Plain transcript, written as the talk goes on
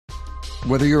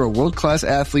Whether you're a world-class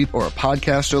athlete or a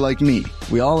podcaster like me,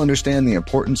 we all understand the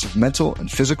importance of mental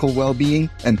and physical well-being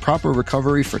and proper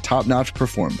recovery for top-notch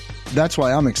performance. That's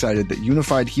why I'm excited that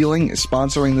Unified Healing is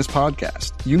sponsoring this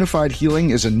podcast. Unified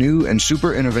Healing is a new and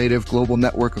super innovative global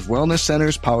network of wellness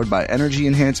centers powered by Energy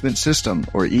Enhancement System,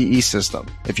 or EE System.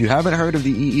 If you haven't heard of the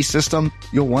EE System,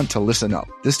 you'll want to listen up.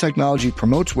 This technology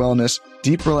promotes wellness,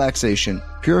 deep relaxation,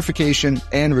 purification,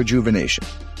 and rejuvenation.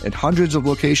 At hundreds of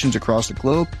locations across the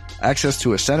globe, access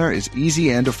to a center is easy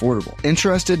and affordable.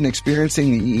 Interested in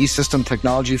experiencing the EE System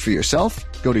technology for yourself?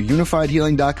 Go to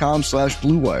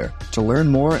unifiedhealing.com/bluewire to learn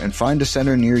more and find a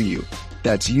center near you.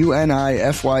 That's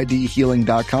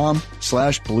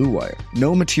unifydhealing.com/bluewire.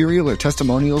 No material or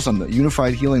testimonials on the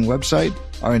Unified Healing website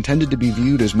are intended to be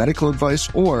viewed as medical advice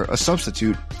or a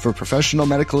substitute for professional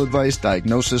medical advice,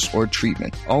 diagnosis, or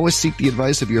treatment. Always seek the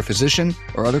advice of your physician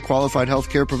or other qualified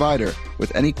healthcare provider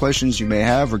with any questions you may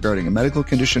have regarding a medical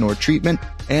condition or treatment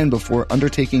and before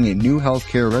undertaking a new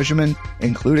healthcare regimen,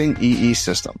 including EE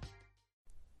System.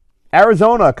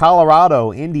 Arizona,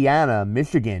 Colorado, Indiana,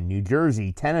 Michigan, New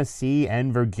Jersey, Tennessee,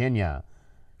 and Virginia.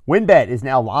 WynnBET is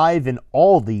now live in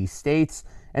all these states,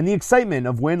 and the excitement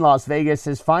of Wynn Las Vegas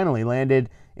has finally landed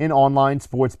in online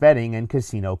sports betting and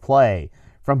casino play.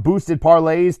 From boosted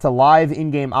parlays to live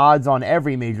in-game odds on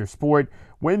every major sport,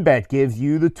 WynnBET gives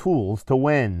you the tools to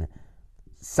win.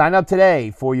 Sign up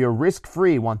today for your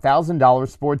risk-free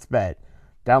 $1,000 sports bet.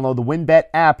 Download the WynnBET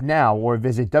app now or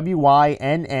visit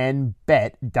wynnbet.com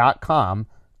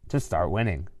to start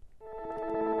winning.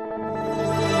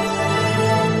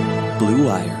 Blue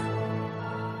Wire.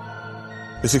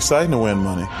 It's exciting to win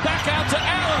money. Back out to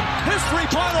Allen. His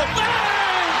three-pointer.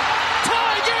 Bang!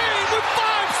 Tie game with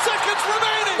 5 seconds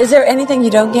remaining. Is there anything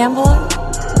you don't gamble on?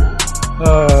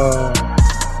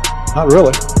 Not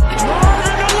really.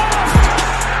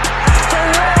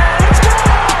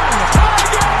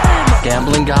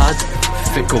 Gambling gods,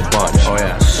 fickle bunch. Oh,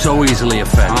 yeah. So easily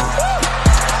offended.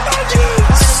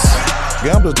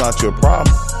 Gambling's not your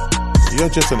problem. You're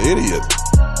just an idiot.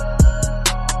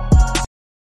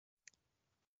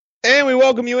 And we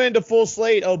welcome you into Full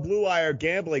Slate of Blue Wire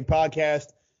Gambling Podcast.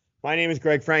 My name is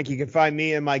Greg Frank. You can find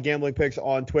me and my gambling picks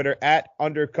on Twitter at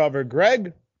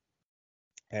UndercoverGreg.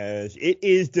 As it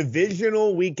is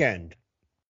divisional weekend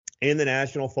in the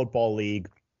National Football League,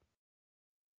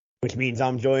 which means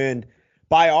I'm joined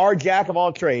by our jack of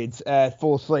all trades at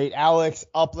Full Slate, Alex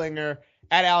Uplinger,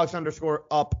 at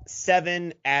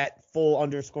Alex_up7, at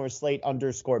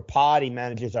full_slate_pod. He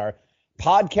manages our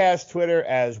podcast Twitter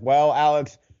as well.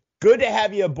 Alex, good to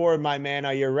have you aboard, my man.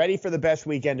 Are you ready for the best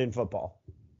weekend in football?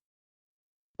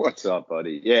 What's up,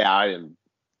 buddy? Yeah, I am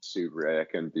super. I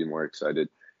couldn't be more excited.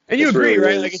 And you agree, really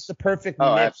right? is. Like it's the perfect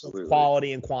mix of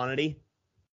quality and quantity.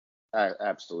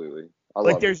 Absolutely.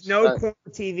 Like there's no core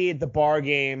TV at the bar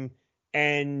game,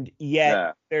 and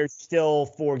yet there's still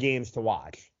 4 games to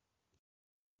watch.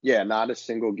 Yeah, not a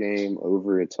single game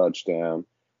over a touchdown.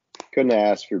 Couldn't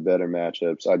ask for better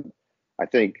matchups. I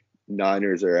think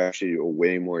Niners are actually a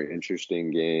way more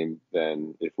interesting game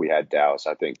than if we had Dallas.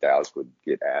 I think Dallas would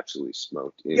get absolutely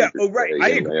smoked. Right. I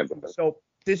agree. So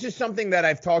this is something that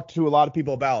I've talked to a lot of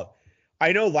people about.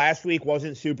 I know last week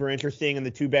wasn't super interesting, and the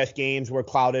 2 best games were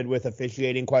clouded with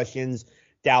officiating questions,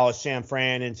 Dallas, San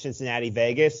Fran, and Cincinnati,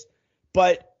 Vegas.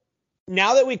 But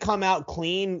now that we come out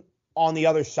clean on the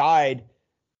other side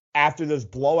after those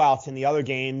blowouts in the other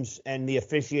games and the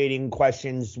officiating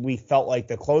questions we felt like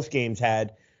the close games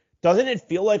had, doesn't it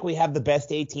feel like we have the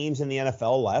best 8 teams in the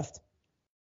NFL left?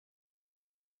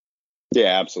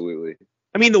 Yeah, absolutely.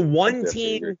 I mean, the one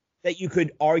team that you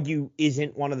could argue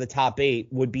isn't one of the top 8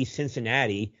 would be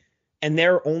Cincinnati, and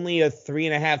they're only a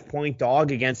 3.5-point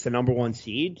dog against the number 1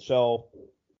 seed. So,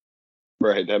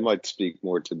 right, that might speak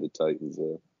more to the Titans.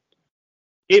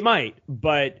 It might,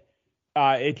 but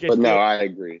it just. But no, I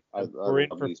agree. We're in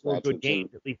for 4 good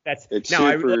games. At least that's. Now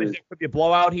I realize there could be a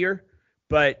blowout here,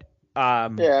 but yeah, I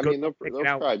mean there'll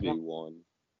probably be one.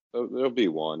 There'll be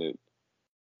one.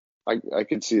 I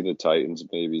could see the Titans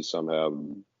maybe somehow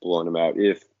blowing them out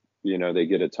if they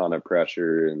get a ton of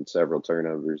pressure and several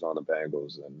turnovers on the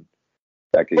Bengals, and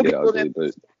that could get ugly.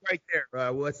 But right there,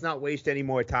 let's not waste any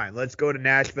more time. Let's go to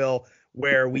Nashville,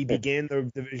 where we begin the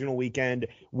divisional weekend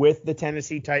with the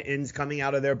Tennessee Titans coming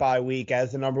out of their bye week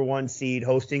as the number 1 seed,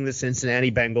 hosting the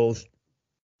Cincinnati Bengals.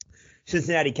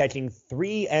 Cincinnati catching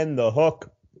 3 and the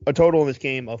hook, a total in this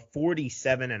game of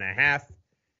 47.5.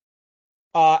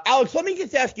 Alex, let me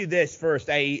just ask you this first.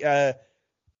 I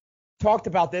talked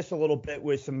about this a little bit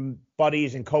with some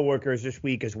buddies and coworkers this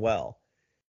week as well.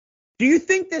 Do you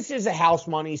think this is a house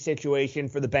money situation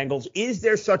for the Bengals? Is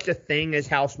there such a thing as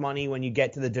house money when you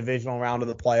get to the divisional round of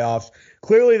the playoffs?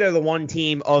 Clearly, they're the one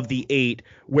team of the 8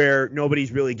 where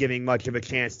nobody's really giving much of a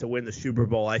chance to win the Super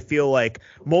Bowl. I feel like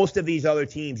most of these other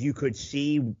teams you could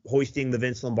see hoisting the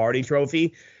Vince Lombardi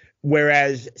trophy,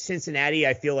 whereas Cincinnati,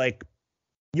 I feel like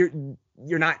you're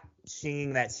not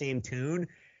singing that same tune.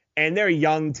 And they're a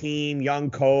young team, young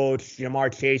coach.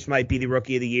 Jamar Chase might be the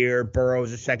rookie of the year.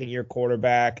 Burrow's a second-year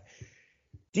quarterback.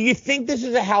 Do you think this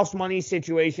is a house money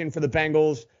situation for the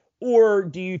Bengals, or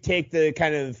do you take the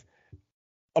kind of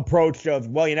approach of,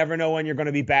 well, you never know when you're going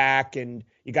to be back and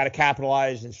you got to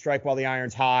capitalize and strike while the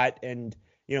iron's hot? And,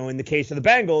 in the case of the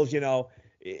Bengals,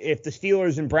 if the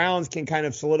Steelers and Browns can kind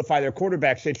of solidify their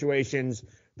quarterback situations,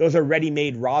 those are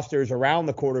ready-made rosters around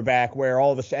the quarterback where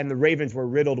all of a sudden the Ravens were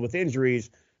riddled with injuries,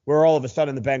 where all of a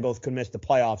sudden the Bengals could miss the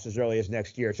playoffs as early as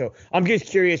next year. So I'm just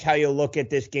curious how you look at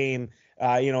this game,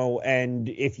 and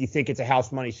if you think it's a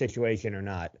house money situation or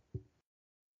not.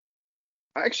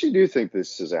 I actually do think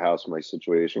this is a house money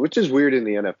situation, which is weird in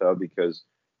the NFL because,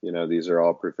 these are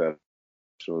all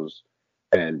professionals.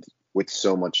 And with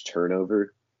so much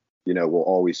turnover, we'll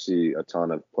always see a ton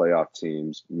of playoff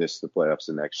teams miss the playoffs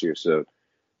the next year. So,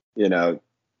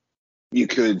 you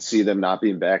could see them not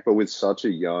being back, but with such a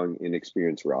young,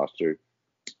 inexperienced roster,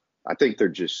 I think they're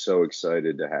just so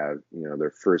excited to have, their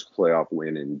first playoff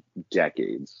win in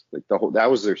decades. Like that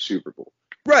was their Super Bowl.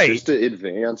 Right. Just to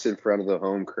advance in front of the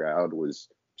home crowd was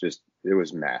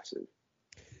massive.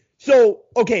 So,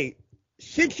 okay,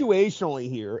 situationally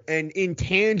here and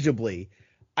intangibly,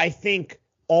 I think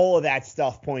all of that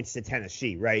stuff points to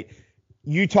Tennessee, right?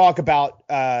 You talk about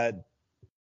the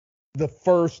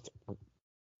first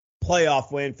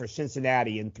playoff win for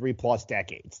Cincinnati in 3+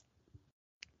 decades.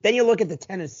 Then you look at the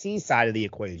Tennessee side of the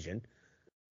equation.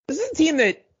 This is a team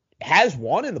that has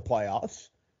won in the playoffs.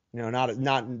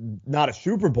 Not a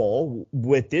Super Bowl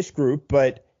with this group,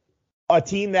 but a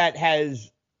team that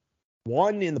has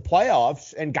won in the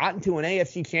playoffs and gotten to an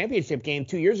AFC Championship game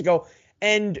 2 years ago.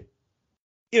 And,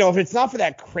 if it's not for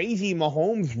that crazy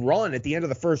Mahomes run at the end of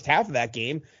the first half of that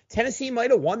game, Tennessee might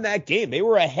have won that game. They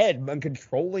were ahead on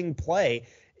controlling play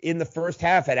in the first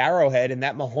half at Arrowhead, and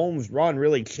that Mahomes run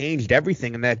really changed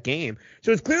everything in that game.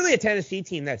 So it's clearly a Tennessee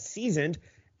team that's seasoned.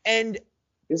 And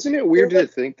isn't it weird to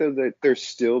think, though, that they're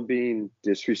still being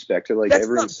disrespected? Like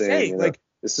everyone's saying,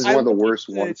 this is one of the worst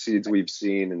 1 seeds we've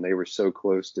seen, and they were so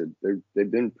close to.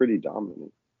 They've been pretty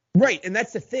dominant. Right, and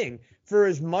that's the thing. For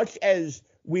as much as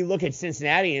we look at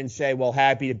Cincinnati and say, well,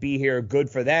 happy to be here, good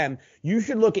for them, you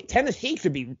should look at Tennessee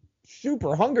should be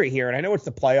super hungry here. And I know it's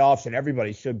the playoffs and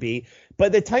everybody should be,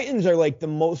 but the Titans are like the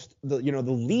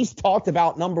least talked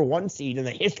about number 1 seed in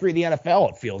the history of the NFL,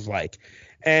 it feels like.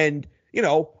 And, I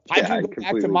can go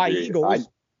back to my agree. Eagles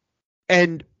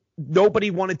and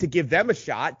nobody wanted to give them a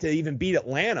shot to even beat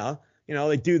Atlanta.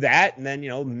 They do that. And then,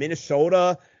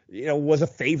 Minnesota, was a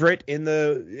favorite in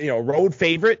the, road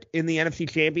favorite in the NFC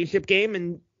Championship game.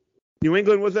 And New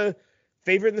England was a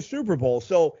favorite in the Super Bowl.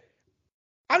 So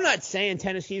I'm not saying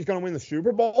Tennessee is going to win the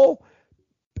Super Bowl,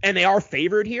 and they are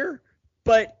favored here,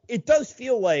 but it does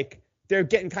feel like they're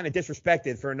getting kind of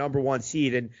disrespected for a number 1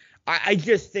 seed. And I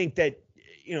just think that,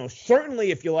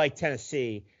 certainly if you like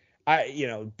Tennessee,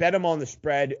 bet them on the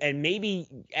spread. And maybe,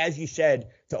 as you said,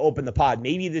 to open the pod,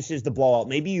 maybe this is the blowout.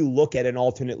 Maybe you look at an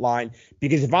alternate line,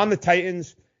 because if I'm the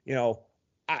Titans,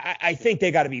 I think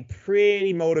they got to be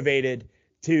pretty motivated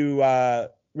to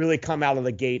really come out of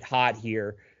the gate hot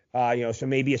here. So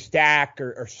maybe a stack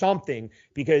or something,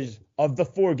 because of the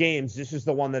 4 games, this is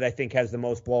the one that I think has the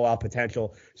most blowout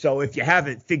potential. So if you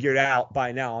haven't figured out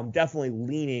by now, I'm definitely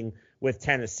leaning with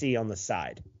Tennessee on the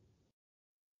side.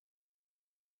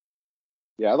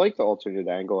 Yeah, I like the alternate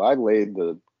angle. I laid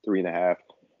the 3.5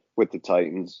 with the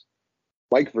Titans.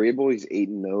 Mike Vrabel, he's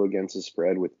 8-0 against the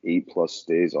spread with 8+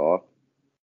 days off.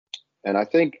 And I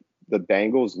think the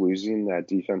Bengals losing that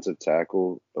defensive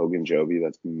tackle, Ogunjobi,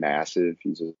 that's massive.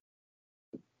 He's a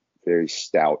very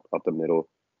stout up the middle.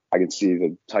 I can see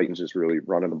the Titans just really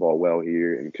running the ball well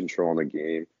here and controlling the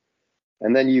game.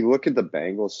 And then you look at the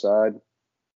Bengals side,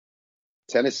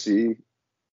 Tennessee,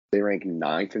 they rank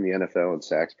 9th in the NFL in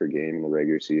sacks per game in the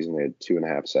regular season. They had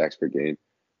 2.5 sacks per game.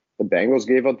 The Bengals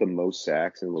gave up the most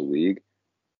sacks in the league,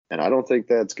 and I don't think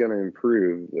that's going to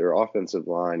improve. Their offensive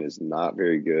line is not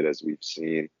very good, as we've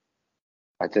seen.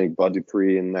 I think Bud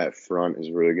Dupree in that front is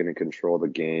really going to control the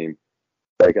game.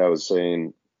 Like I was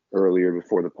saying earlier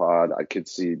before the pod, I could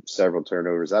see several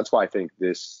turnovers. That's why I think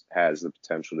this has the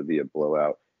potential to be a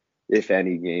blowout. If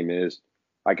any game is,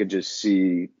 I could just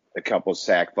see a couple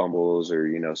sack fumbles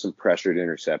or, some pressured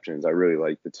interceptions. I really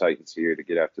like the Titans here to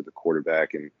get after the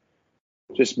quarterback and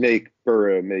just make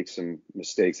Burrow make some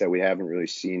mistakes that we haven't really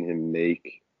seen him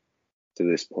make to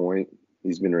this point.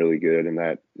 He's been really good, and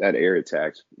that air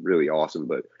attack's really awesome.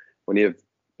 But when you have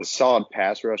a solid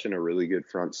pass rush and a really good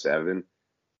front seven,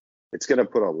 it's going to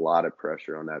put a lot of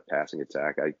pressure on that passing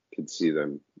attack. I could see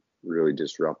them really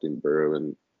disrupting Burrow,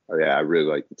 and I really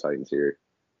like the Titans here.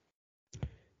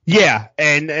 Yeah,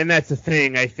 and that's the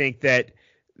thing. I think that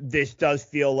this does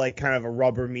feel like kind of a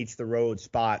rubber meets the road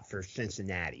spot for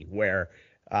Cincinnati, where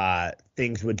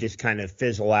things would just kind of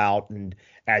fizzle out. And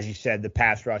as you said, the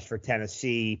pass rush for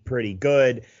Tennessee, pretty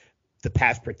good. The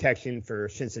pass protection for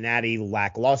Cincinnati,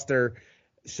 lackluster.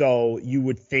 So you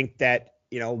would think that,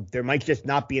 there might just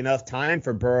not be enough time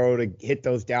for Burrow to hit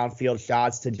those downfield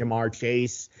shots to Ja'Marr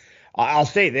Chase. I'll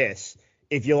say this.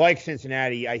 If you like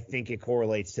Cincinnati, I think it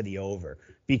correlates to the over,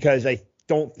 because I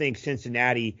don't think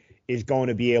Cincinnati is going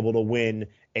to be able to win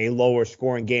a lower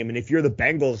scoring game. And if you're the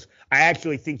Bengals, I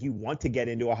actually think you want to get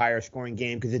into a higher scoring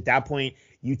game, because at that point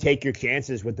you take your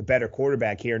chances with the better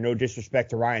quarterback here. No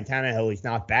disrespect to Ryan Tannehill. He's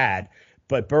not bad,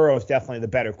 but Burrow is definitely the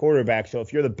better quarterback. So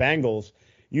if you're the Bengals,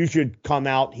 you should come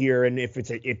out here, and if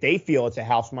they feel it's a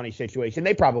house money situation,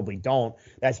 they probably don't.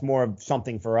 That's more of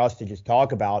something for us to just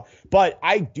talk about. But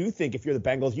I do think if you're the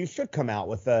Bengals, you should come out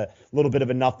with a little bit of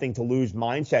a nothing to lose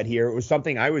mindset here. It was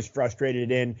something I was frustrated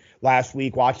in last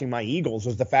week watching my Eagles,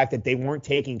 was the fact that they weren't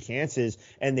taking chances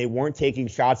and they weren't taking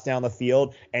shots down the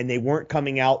field, and they weren't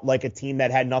coming out like a team that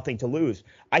had nothing to lose.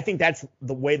 I think that's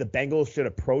the way the Bengals should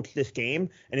approach this game.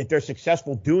 And if they're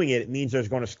successful doing it, it means they're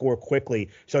going to score quickly.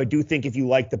 So I do think if you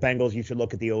like the Bengals, you should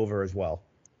look at the over as well.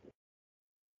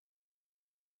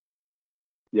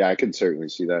 Yeah, I could certainly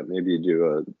see that. Maybe you do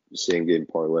a same game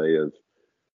parlay of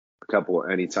a couple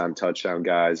of anytime touchdown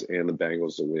guys and the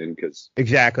Bengals to win, because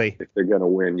exactly, if they're going to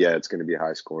win, it's going to be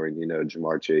high scoring.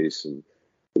 Ja'Marr Chase and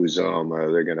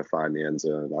Uzomah, they're going to find the end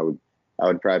zone. I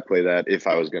would probably play that if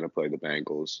I was going to play the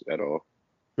Bengals at all.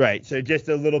 Right. So just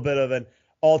a little bit of an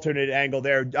alternate angle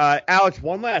there. Alex,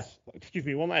 one last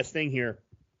thing here.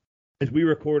 As we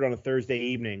record on a Thursday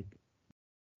evening,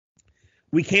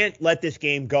 we can't let this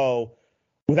game go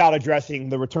without addressing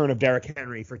the return of Derrick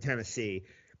Henry for Tennessee.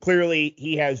 Clearly,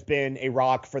 he has been a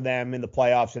rock for them in the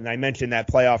playoffs, and I mentioned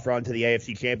that playoff run to the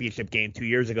AFC Championship game 2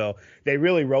 years ago. They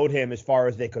really rode him as far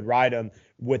as they could ride him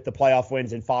with the playoff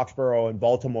wins in Foxborough and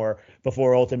Baltimore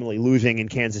before ultimately losing in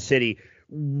Kansas City.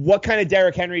 What kind of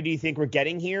Derrick Henry do you think we're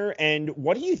getting here, and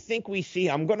what do you think we see?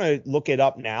 I'm going to look it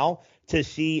up now to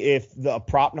see if the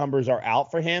prop numbers are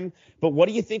out for him, but what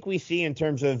do you think we see in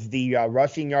terms of the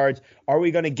rushing yards? Are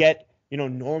we going to get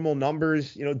normal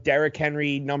numbers, Derrick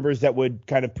Henry numbers that would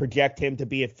kind of project him to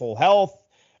be at full health?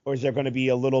 Or is there going to be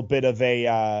a little bit of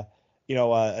a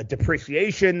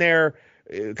depreciation there,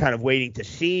 kind of waiting to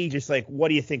see? Just like, what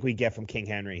do you think we get from King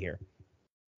Henry here?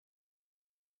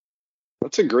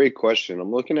 That's a great question.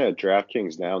 I'm looking at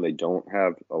DraftKings now, and they don't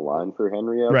have a line for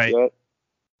Henry out right yet.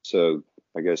 So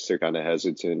I guess they're kind of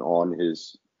hesitant on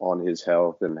his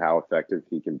health and how effective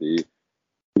he can be.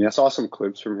 I mean, I saw some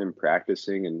clips from him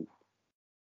practicing, and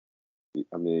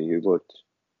I mean, he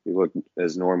looked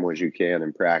as normal as you can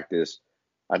in practice.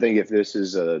 I think if this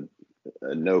is a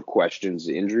no questions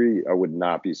injury, I would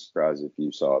not be surprised if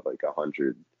you saw like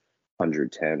 100,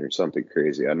 110 or something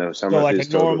crazy. I know some of his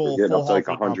totals are getting up to like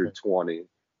 120.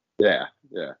 Yeah.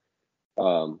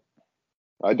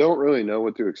 I don't really know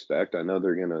what to expect. I know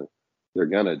they're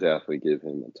gonna definitely give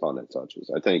him a ton of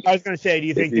touches. I was gonna say, do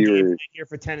you think the game plan here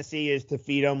for Tennessee is to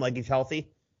feed him like he's healthy?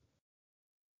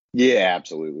 Yeah,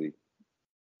 absolutely.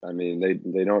 I mean,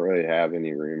 they don't really have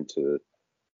any room to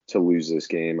lose this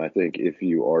game. I think if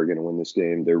you are going to win this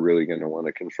game, they're really going to want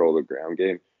to control the ground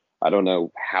game. I don't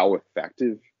know how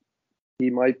effective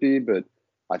he might be, but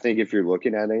I think if you're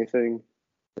looking at anything,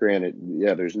 granted,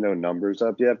 there's no numbers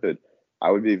up yet, but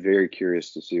I would be very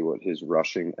curious to see what his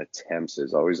rushing attempts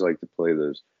is. I always like to play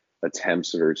those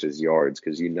attempts versus yards,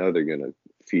 because they're going to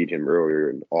feed him earlier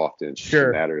and often. It's just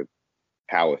a matter of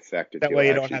how effective. That way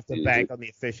you don't have to bank on the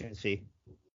efficiency.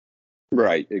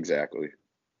 Right, exactly.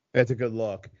 That's a good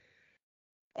look.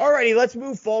 Alrighty, let's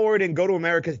move forward and go to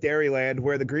America's Dairyland,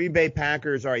 where the Green Bay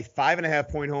Packers are a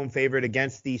 5.5-point home favorite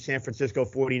against the San Francisco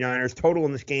 49ers. Total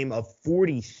in this game of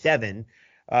 47.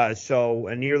 So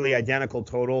a nearly identical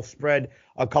total. Spread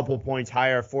a couple points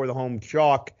higher for the home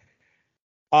chalk.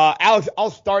 Alex,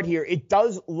 I'll start here. It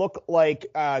does look like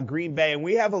Green Bay, and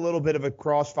we have a little bit of a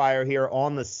crossfire here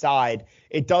on the side.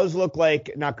 It does look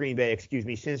like, not Green Bay, excuse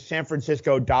me, since San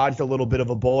Francisco dodged a little bit of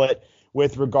a bullet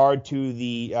with regard to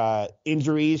the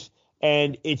injuries,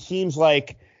 and it seems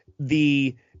like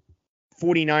the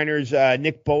 49ers,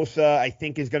 Nick Bosa, I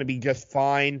think is going to be just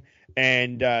fine,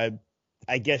 and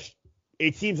I guess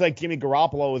it seems like Jimmy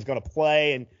Garoppolo is going to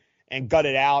play and gut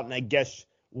it out, and I guess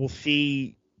we'll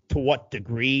see to what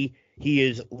degree he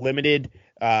is limited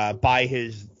by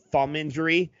his thumb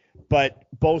injury. But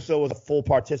Bosa was a full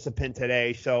participant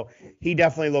today, so he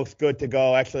definitely looks good to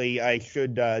go. Actually, I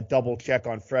should double check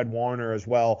on Fred Warner as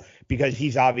well, because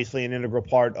he's obviously an integral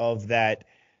part of that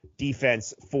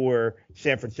defense for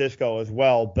San Francisco as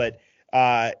well. But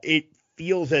it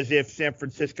feels as if San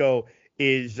Francisco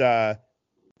is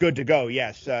good to go.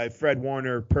 Yes, Fred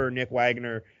Warner, per Nick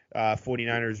Wagner,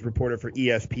 49ers reporter for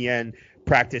ESPN,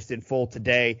 practiced in full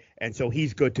today, and so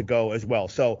he's good to go as well.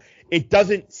 So it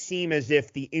doesn't seem as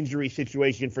if the injury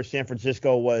situation for San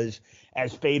Francisco was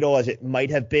as fatal as it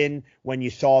might have been when you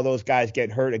saw those guys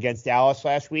get hurt against Dallas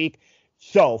last week.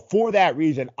 So for that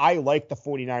reason, I like the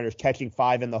 49ers catching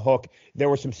 5 in the hook. There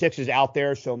were some 6s out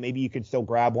there, so maybe you can still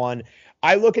grab one.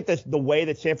 I look at the way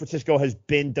that San Francisco has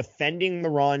been defending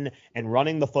the run and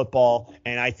running the football,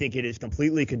 and I think it is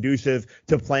completely conducive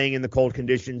to playing in the cold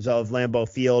conditions of Lambeau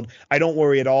Field. I don't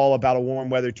worry at all about a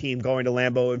warm weather team going to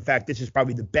Lambeau. In fact, this is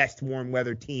probably the best warm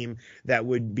weather team that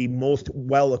would be most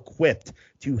well equipped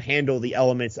to handle the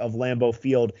elements of Lambeau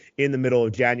Field in the middle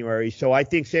of January. So I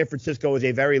think San Francisco is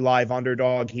a very live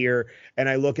underdog here, and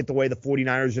I look at the way the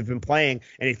 49ers have been playing,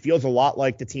 and it feels a lot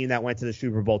like the team that went to the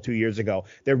Super Bowl 2 years ago.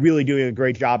 They're really doing a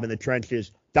great job in the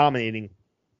trenches, dominating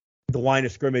the line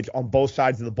of scrimmage on both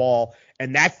sides of the ball.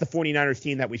 And that's the 49ers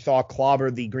team that we saw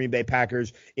clobber the Green Bay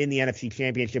Packers in the NFC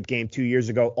Championship game 2 years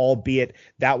ago, albeit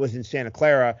that was in Santa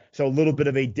Clara. So a little bit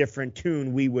of a different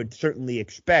tune we would certainly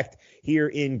expect here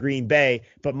in Green Bay.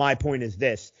 But my point is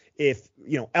this: if,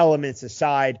 elements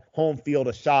aside, home field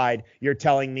aside, you're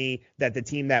telling me that the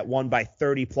team that won by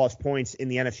 30 plus points in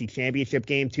the NFC Championship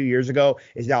game 2 years ago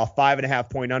is now a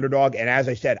 5.5 point underdog. And as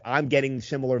I said, I'm getting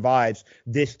similar vibes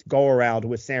this go around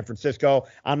with San Francisco.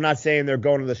 I'm not saying they're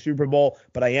going to the Super Bowl,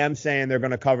 but I am saying they're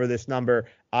going to cover this number.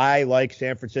 I like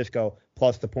San Francisco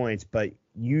plus the points, but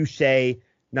you say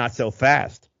not so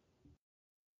fast.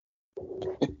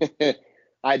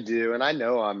 I do, and I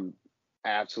know I'm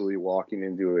absolutely walking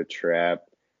into a trap.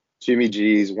 Jimmy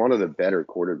G's one of the better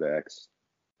quarterbacks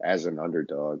as an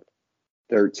underdog.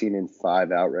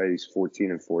 13-5 outright. He's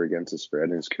 14-4 against the spread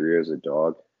in his career as a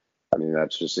dog. I mean,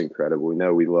 that's just incredible. We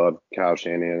know we love Kyle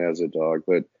Shanahan as a dog,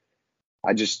 but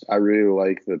I really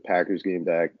like the Packers getting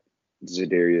back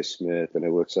Zadarius Smith, and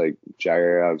it looks like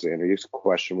Jair Alexander. He was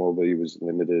questionable, but he was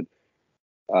limited.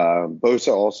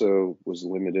 Bosa also was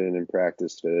limited in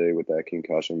practice today with that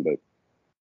concussion, but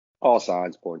all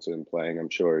signs point to him playing. I'm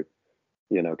sure,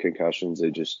 concussions,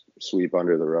 they just sweep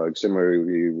under the rug.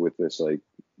 Similarly with this, like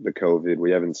the COVID,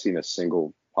 we haven't seen a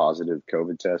single positive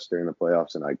COVID test during the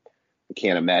playoffs, and I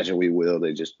can't imagine we will.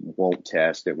 They just won't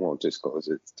test it, won't disclose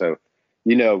it. So,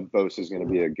 Bosa's going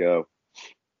to be a go.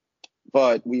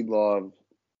 But we love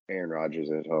Aaron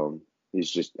Rodgers at home. He's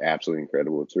just absolutely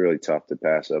incredible. It's really tough to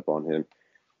pass up on him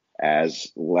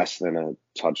as less than a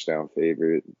touchdown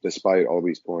favorite, despite all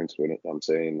these points. When I'm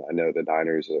saying, I know the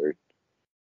Niners are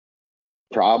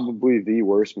probably the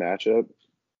worst matchup.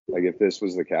 Like if this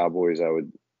was the Cowboys, I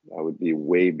would be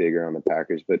way bigger on the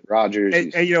Packers. But Rodgers,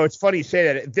 and it's funny you say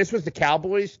that. If this was the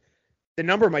Cowboys, the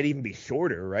number might even be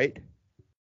shorter, right?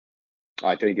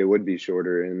 I think it would be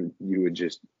shorter, and you would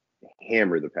just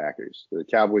hammer the Packers. The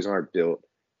Cowboys aren't built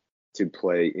to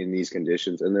play in these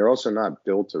conditions, and they're also not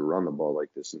built to run the ball like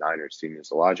this Niners team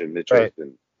is. Elijah Mitchell has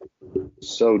been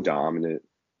so dominant,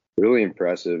 really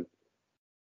impressive.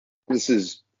 This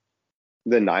is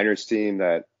the Niners team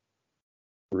that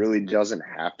really doesn't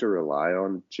have to rely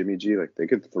on Jimmy G. Like, they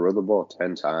could throw the ball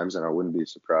 10 times, and I wouldn't be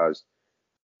surprised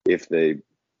if they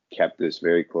kept this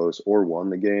very close or won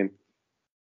the game.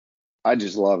 I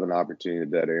just love an opportunity to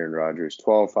bet Aaron Rodgers.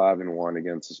 12-5-1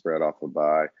 against the spread off a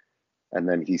bye. And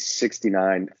then he's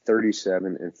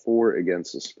 69-37-4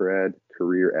 against the spread,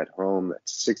 career at home.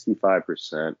 That's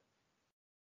 65%.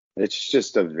 It's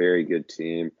just a very good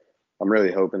team. I'm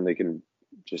really hoping they can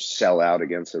just sell out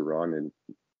against the run and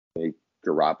make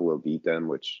Garoppolo beat them,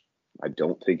 which I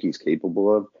don't think he's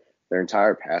capable of. Their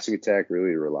entire passing attack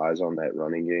really relies on that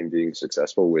running game being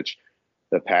successful, which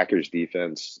the Packers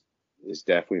defense is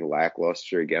definitely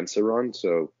lackluster against the run.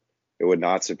 So it would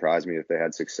not surprise me if they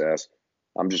had success.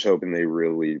 I'm just hoping they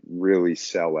really, really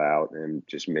sell out and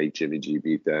just make Jimmy G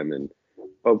beat them. And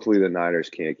hopefully the Niners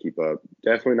can't keep up.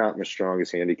 Definitely not my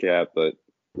strongest handicap, but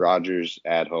Rodgers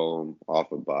at home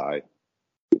off a bye,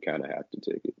 you kind of have to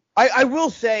take it. I will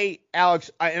say,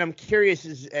 Alex, and I'm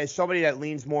curious as somebody that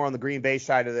leans more on the Green Bay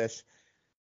side of this,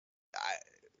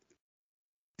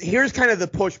 here's kind of the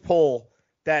push-pull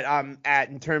that I'm at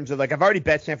in terms of, like, I've already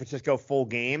bet San Francisco full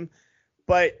game,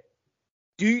 but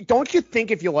don't you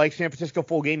think if you like San Francisco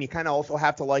full game, you kind of also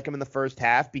have to like them in the first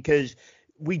half, because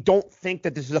we don't think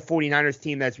that this is a 49ers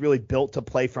team that's really built to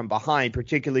play from behind,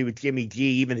 particularly with Jimmy G,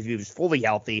 even if he was fully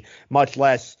healthy, much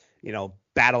less,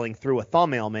 battling through a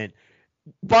thumb ailment.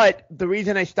 But the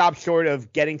reason I stopped short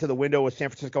of getting to the window with San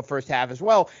Francisco first half as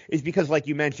well is because, like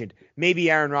you mentioned, maybe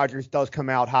Aaron Rodgers does come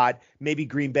out hot. Maybe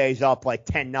Green Bay's up like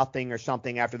 10-0 or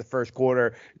something after the first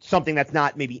quarter, something that's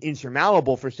not maybe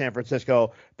insurmountable for San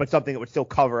Francisco, but something that would still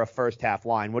cover a first half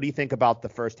line. What do you think about the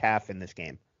first half in this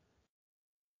game?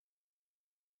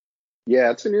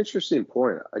 Yeah, it's an interesting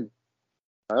point. I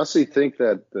honestly think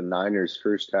that the Niners'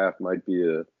 first half might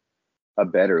be a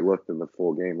better look than the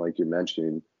full game, like you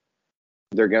mentioned.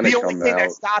 They're going to come out. The only thing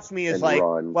that stops me is like,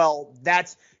 run. Well,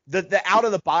 that's the out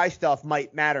of the bye stuff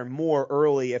might matter more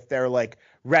early if they're like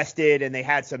rested and they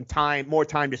had some time, more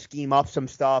time to scheme up some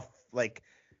stuff. Like,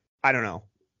 I don't know.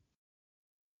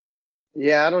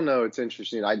 Yeah, I don't know. It's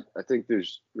interesting. I think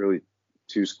there's really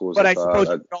two schools. But I suppose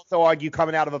you could also argue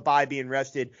coming out of a bye being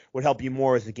rested would help you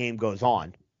more as the game goes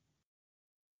on.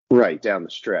 Right, down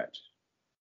the stretch.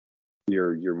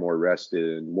 You're more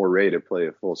rested and more ready to play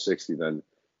a full 60 than,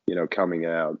 coming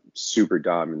out super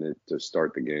dominant to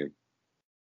start the game.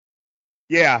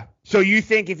 Yeah. So you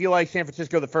think if you like San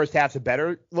Francisco, the first half's a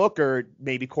better look, or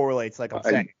maybe correlates like I'm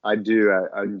saying? I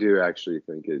do actually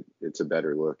think it's a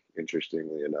better look,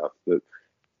 interestingly enough. But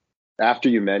after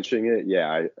you mentioning it,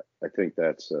 yeah, I think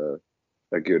that's a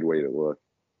good way to look.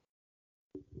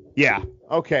 Yeah.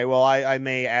 Okay. Well, I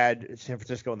may add San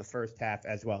Francisco in the first half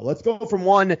as well. Let's go from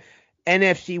one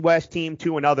NFC West team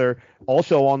to another,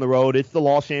 also on the road. It's the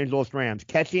Los Angeles Rams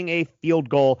catching a field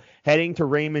goal heading to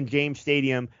Raymond James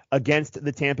Stadium against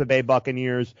the Tampa Bay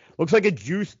Buccaneers. Looks like a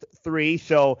juiced 3,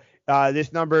 so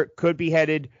this number could be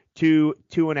headed to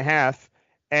 2.5.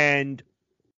 And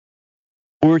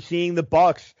we're seeing the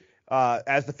Bucs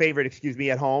as the favorite,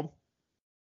 at home,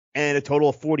 and a total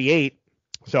of 48.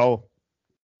 So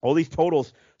all these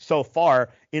totals so far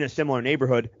in a similar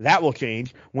neighborhood. That will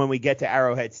change when we get to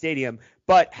Arrowhead Stadium.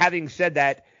 But having said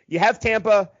that, you have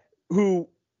Tampa, who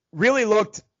really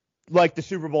looked like the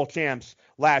Super Bowl champs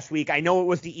last week. I know it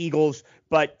was the Eagles,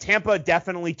 but Tampa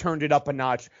definitely turned it up a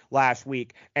notch last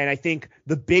week. And I think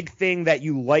the big thing that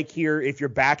you like here, if you're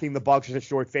backing the Bucs as a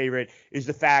short favorite, is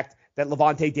the fact that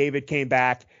Levante David came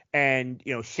back, and,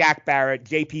 Shaq Barrett,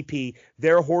 JPP,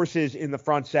 their horses in the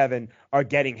front seven are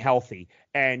getting healthy.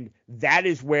 And that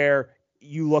is where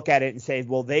you look at it and say,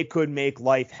 well, they could make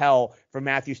life hell for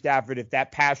Matthew Stafford if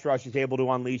that pass rush is able to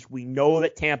unleash. We know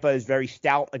that Tampa is very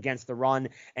stout against the run,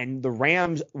 and the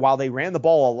Rams, while they ran the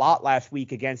ball a lot last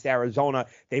week against Arizona,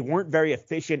 they weren't very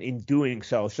efficient in doing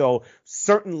so. So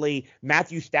certainly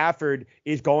Matthew Stafford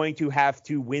is going to have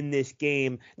to win this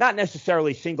game, not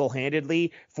necessarily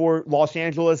single-handedly for Los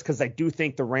Angeles, because I do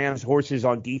think the Rams' horses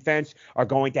on defense are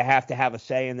going to have a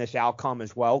say in this outcome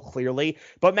as well, clearly.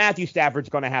 But Matthew Stafford's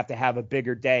going to have a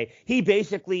bigger day. He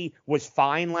basically was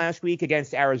fine last week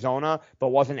against Arizona, but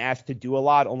wasn't asked to do a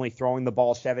lot, only throwing the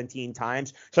ball 17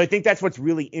 times. So I think that's what's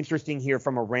really interesting here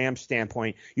from a Rams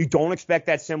standpoint. You don't expect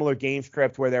that similar game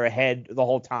script where they're ahead the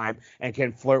whole time and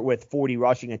can flirt with 40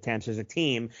 rushing attempts as a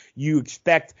team. You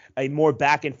expect a more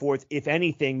back and forth, if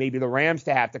anything, maybe the Rams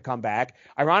to have to come back.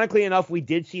 Ironically enough, we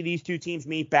did see these two teams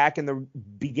meet back in the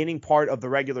beginning part of the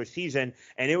regular season,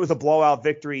 and it was a blowout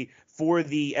victory for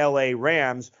the LA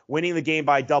Rams, winning the game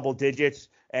by double digits.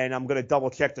 And I'm going to double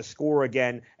check the score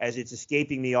again as it's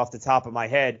escaping me off the top of my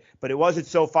head. But it was at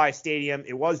SoFi Stadium.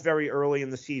 It was very early in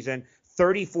the season.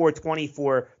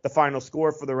 34-24, the final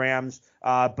score for the Rams.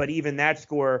 But even that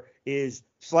score is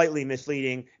slightly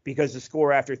misleading because the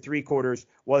score after 3 quarters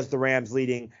was the Rams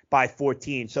leading by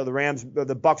 14. So the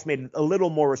Bucs made it a little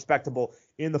more respectable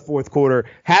in the fourth quarter.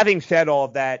 Having said all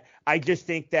of that, I just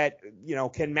think that,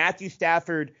 can Matthew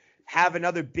Stafford have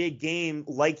another big game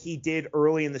like he did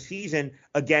early in the season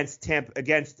against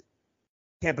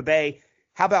Tampa Bay?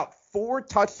 How about 4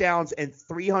 touchdowns and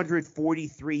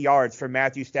 343 yards for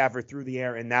Matthew Stafford through the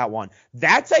air in that one?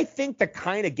 That's, I think, the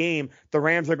kind of game the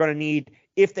Rams are going to need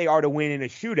if they are to win in a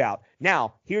shootout.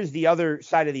 Now, here's the other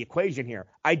side of the equation here.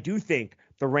 I do think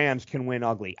the Rams can win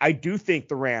ugly. I do think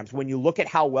the Rams, when you look at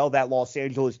how well that Los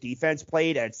Angeles defense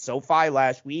played at SoFi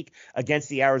last week against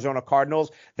the Arizona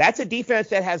Cardinals, that's a defense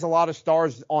that has a lot of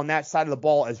stars on that side of the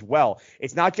ball as well.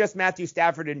 It's not just Matthew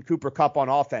Stafford and Cooper Kupp on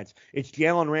offense. It's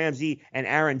Jalen Ramsey and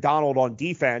Aaron Donald on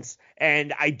defense.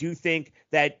 And I do think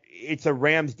that it's a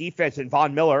Rams defense, and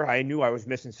Von Miller, I knew I was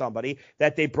missing somebody,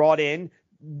 that they brought in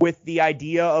with the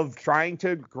idea of trying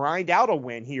to grind out a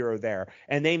win here or there.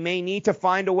 And they may need to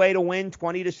find a way to win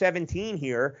 20-17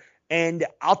 here. And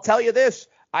I'll tell you this,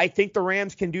 I think the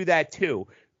Rams can do that too.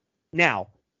 Now,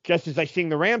 just as I sing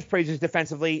the Rams' praises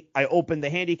defensively, I opened the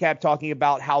handicap talking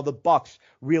about how the Bucs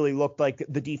really looked like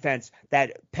the defense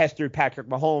that pestered Patrick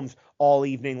Mahomes all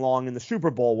evening long in the Super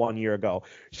Bowl 1 year ago.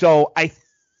 So I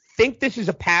think this is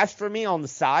a pass for me on the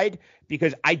side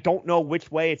because I don't know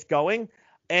which way it's going.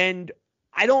 And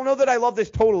I don't know that I love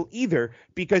this total either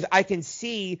because I can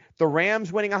see the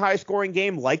Rams winning a high-scoring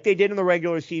game like they did in the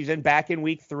regular season back in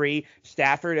Week 3.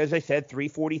 Stafford, as I said,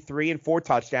 343 and 4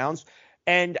 touchdowns.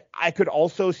 And I could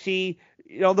also see,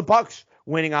 the Bucs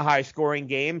winning a high-scoring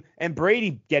game and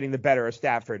Brady getting the better of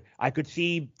Stafford. I could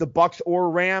see the Bucs or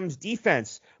Rams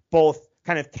defense both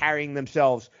kind of carrying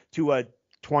themselves to a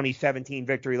 2017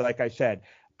 victory, like I said.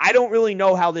 I don't really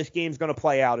know how this game's going to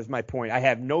play out is my point. I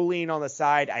have no lean on the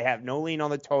side. I have no lean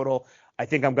on the total. I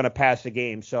think I'm going to pass the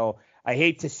game. So I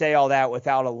hate to say all that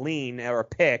without a lean or a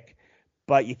pick,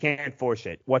 but you can't force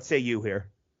it. What say you here?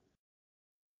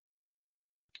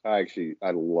 I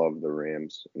love the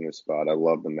Rams in this spot. I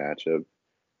love the matchup.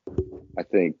 I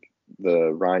think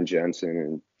the Ryan Jensen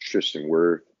and Tristan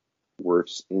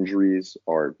Wirfs injuries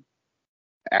are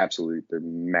they're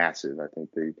massive. I think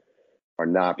they are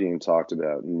not being talked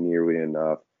about nearly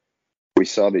enough. We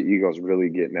saw the Eagles really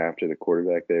getting after the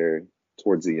quarterback there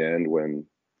towards the end when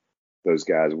those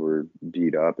guys were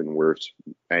beat up and Wirfs'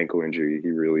 ankle injury,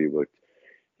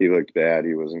 he looked bad.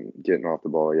 He wasn't getting off the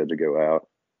ball. He had to go out.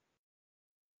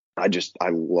 I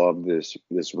love this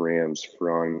Rams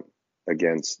front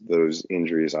against those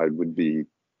injuries. I would be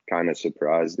kind of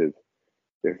surprised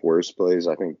if Wirfs plays.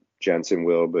 I think Jensen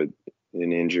will, but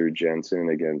an injured Jensen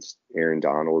against Aaron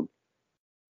Donald,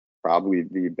 probably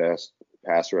the best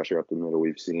pass rusher up the middle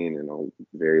we've seen in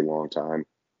a very long time.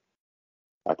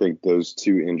 I think those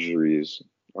two injuries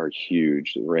are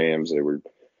huge. The Rams, they were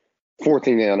fourth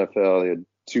in the NFL. They had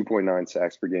 2.9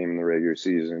 sacks per game in the regular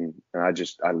season. And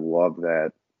I love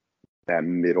that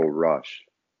middle rush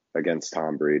against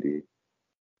Tom Brady.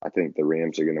 I think the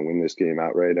Rams are going to win this game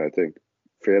outright. I think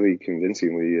fairly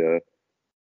convincingly.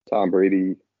 Tom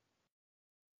Brady,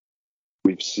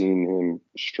 we've seen him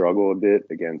struggle a bit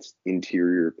against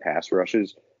interior pass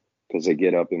rushes because they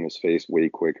get up in his face way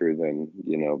quicker than,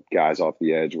 guys off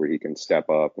the edge where he can step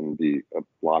up and be a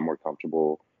lot more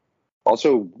comfortable.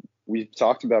 Also, we've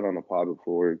talked about on the pod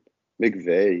before,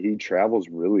 McVay, he travels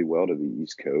really well to the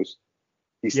East Coast.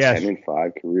 He's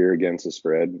 10-5 career against the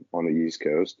spread on the East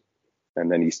Coast. And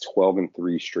then he's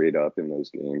 12-3 straight up in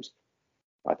those games.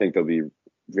 I think they'll be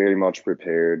very much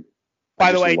prepared.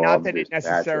 By the way, not that it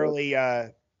necessarily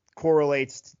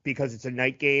correlates because it's a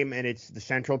night game and it's the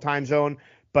central time zone,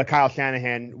 but Kyle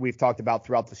Shanahan, we've talked about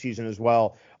throughout the season as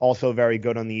well, also very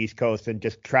good on the East Coast, and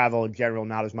just travel in general,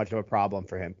 not as much of a problem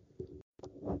for him.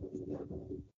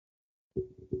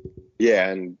 Yeah,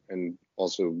 and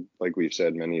also, like we've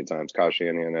said many times, Kyle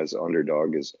Shanahan as an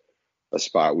underdog is a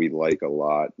spot we like a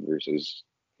lot versus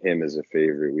him as a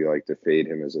favorite. We like to fade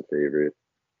him as a favorite.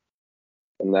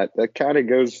 And that kind of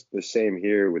goes the same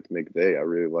here with McVay. I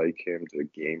really like him to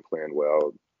game plan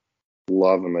well.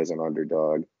 Love him as an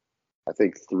underdog. I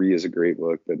think 3 is a great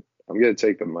look, but I'm going to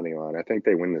take the money line. I think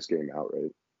they win this game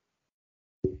outright.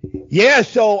 Yeah,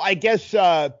 so I guess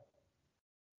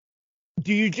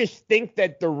do you just think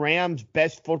that the Rams'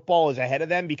 best football is ahead of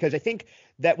them? Because I think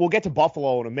that we'll get to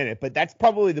Buffalo in a minute, but that's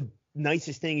probably the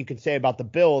nicest thing you can say about the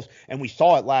Bills, and we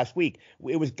saw it last week.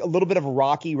 It was a little bit of a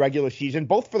rocky regular season,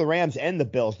 both for the Rams and the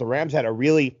Bills. The Rams had a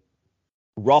really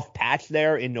rough patch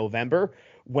there in November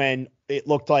when it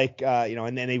looked like,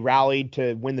 and then they rallied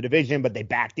to win the division, but they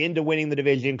backed into winning the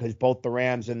division because both the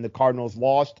Rams and the Cardinals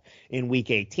lost in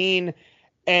Week 18.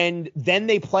 And then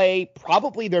they play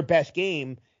probably their best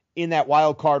game in that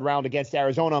wild card round against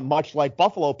Arizona, much like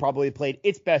Buffalo probably played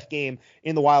its best game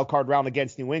in the wild card round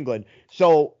against New England.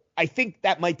 So I think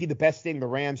that might be the best thing the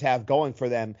Rams have going for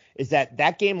them, is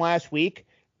that game last week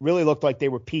really looked like they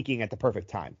were peaking at the perfect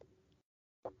time.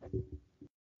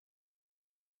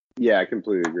 Yeah, I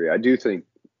completely agree. I do think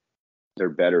their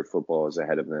better football is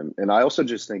ahead of them. And I also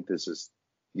just think this is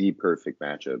the perfect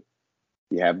matchup.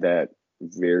 You have that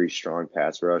very strong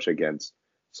pass rush against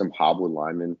some hobbled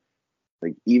linemen.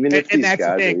 Like, even if these guys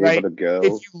are able to go.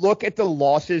 If you look at the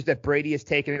losses that Brady has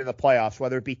taken in the playoffs,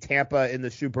 whether it be Tampa in the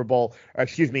Super Bowl, or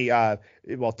Tampa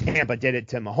did it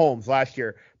to Mahomes last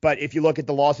year. But if you look at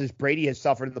the losses Brady has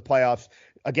suffered in the playoffs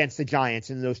against the Giants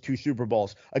in those 2 Super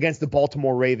Bowls, against the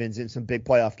Baltimore Ravens in some big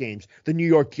playoff games, the New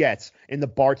York Jets in the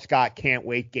Bart Scott can't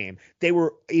wait game, they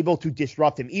were able to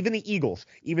disrupt him. Even the Eagles,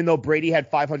 even though Brady had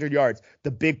 500 yards,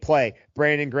 the big play,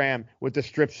 Brandon Graham with the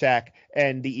strip sack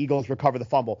and the Eagles recover the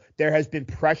fumble. There has been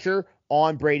pressure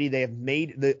on Brady.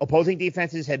 The opposing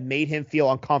defenses have made him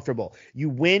feel uncomfortable. You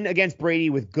win against Brady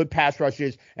with good pass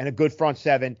rushes and a good front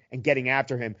seven and getting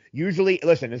after him. Usually,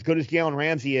 listen, as good as Jalen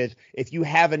Ramsey is, if you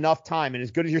have enough time, and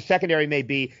as good as your secondary may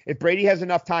be, if Brady has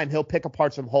enough time, he'll pick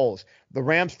apart some holes. The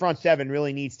Rams front seven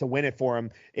really needs to win it for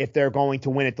him if they're going to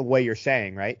win it the way you're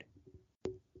saying, right?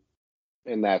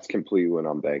 And that's completely what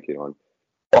I'm banking on.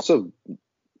 Also,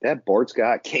 that Bart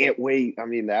Scott can't wait. I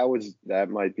mean, that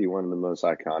might be one of the most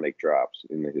iconic drops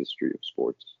in the history of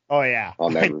sports. Oh yeah, I'll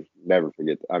never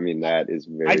forget. I mean, that is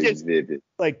very vivid.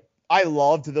 Like, I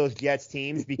loved those Jets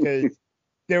teams because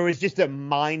there was just a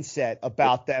mindset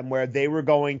about them where they were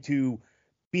going to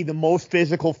be the most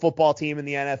physical football team in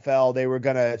the NFL. They were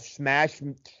going to smash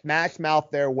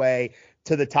mouth their way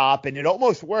to the top, and it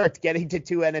almost worked, getting to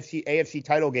 2 AFC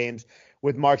title games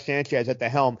with Mark Sanchez at the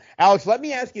helm. Alex, let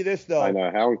me ask you this, though. I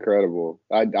know, how incredible.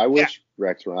 I wish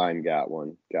Rex Ryan got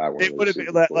one. It would have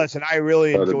been. Listen, I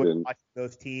really enjoyed watching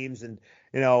those teams, and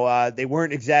they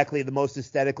weren't exactly the most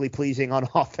aesthetically pleasing on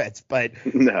offense, but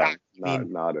not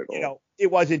at all. It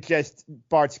wasn't just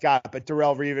Bart Scott, but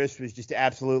Darrelle Revis was just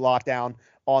absolute lockdown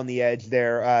on the edge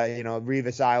there.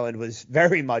 Revis Island was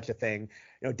very much a thing.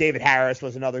 David Harris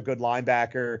was another good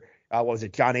linebacker. What was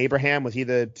it? John Abraham, was he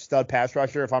the stud pass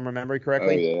rusher, if I'm remembering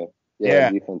correctly? Oh,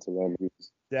 yeah. Defensive end.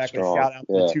 Exactly. Shout out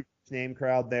to the two name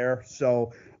crowd there.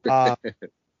 So, but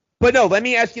no, let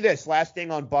me ask you this. Last thing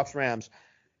on Bucs Rams.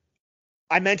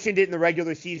 I mentioned it in the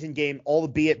regular season game,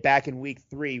 albeit back in week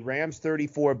 3. Rams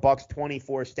 34, Bucs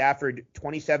 24, Stafford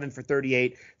 27 for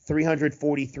 38,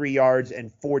 343 yards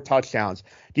and 4 touchdowns.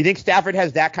 Do you think Stafford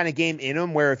has that kind of game in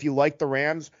him where if you like the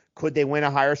Rams, could they win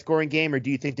a higher scoring game, or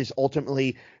do you think this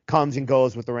ultimately comes and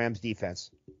goes with the Rams defense?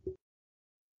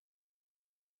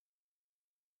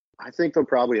 I think they'll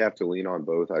probably have to lean on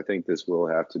both. I think this will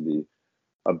have to be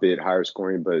a bit higher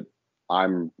scoring, but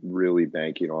I'm really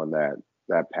banking on that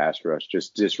pass rush,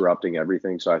 just disrupting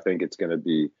everything. So I think it's going to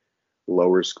be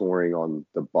lower scoring on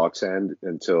the Bucs end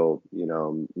until,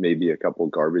 maybe a couple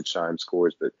garbage time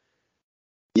scores. But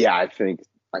yeah, I think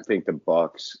the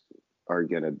Bucs are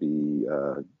going to be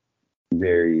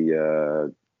very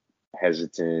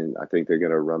hesitant. I think they're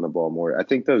going to run the ball more. I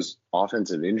think those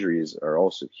offensive injuries are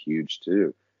also huge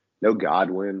too. No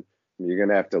Godwin. You're going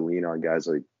to have to lean on guys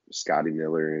like Scotty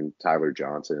Miller and Tyler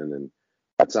Johnson, and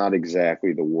that's not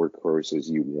exactly the workhorses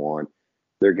you want.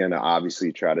 They're going to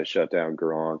obviously try to shut down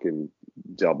Gronk and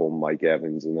double Mike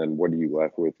Evans, and then what are you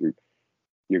left with?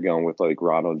 You're going with like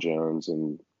Ronald Jones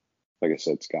and, like I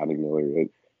said, Scotty Miller.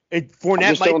 Fournette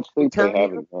I just don't think they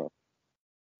have it.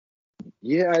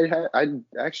 Yeah, I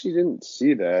actually didn't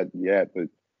see that yet, but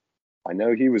I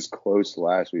know he was close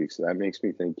last week, so that makes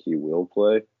me think he will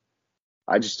play.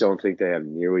 I just don't think they have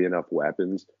nearly enough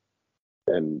weapons,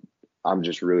 and I'm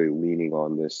just really leaning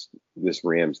on this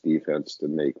Rams defense to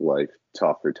make life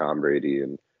tough for Tom Brady.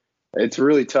 And it's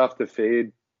really tough to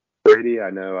fade Brady.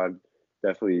 I know I've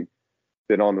definitely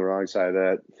been on the wrong side of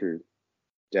that for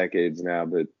decades now,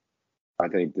 but I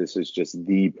think this is just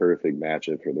the perfect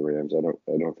matchup for the Rams.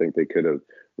 I don't think they could have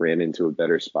ran into a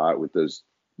better spot with those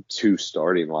 2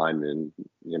 starting linemen,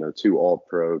 2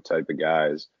 all-pro type of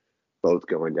guys, both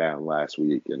going down last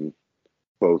week, and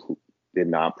both did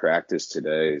not practice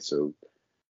today. So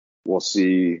we'll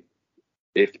see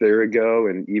if they're a go,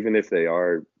 and even if they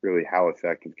are, really how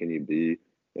effective can you be?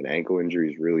 An ankle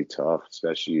injury is really tough,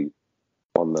 especially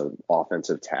on the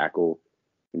offensive tackle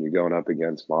when you're going up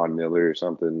against Von Miller or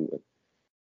something.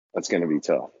 That's going to be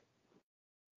tough.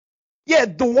 Yeah,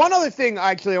 the one other thing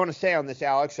actually I want to say on this,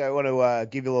 Alex, I want to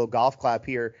give you a little golf clap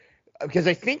here, because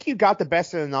I think you got the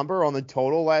best of the number on the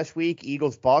total last week,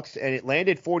 Eagles Bucs, and it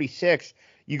landed 46.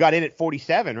 You got in at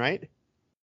 47, right?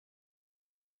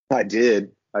 I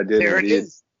did. There indeed. It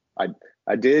is.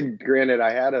 I did. Granted,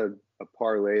 I had a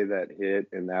parlay that hit,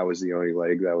 and that was the only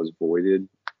leg that was voided.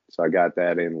 So I got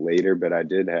that in later, but I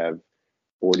did have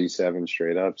 47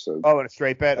 straight up. So and a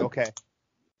straight bet? Okay.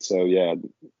 So, yeah,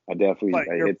 I definitely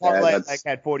hit that. I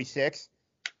had 46.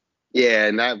 Yeah,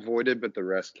 and that voided, but the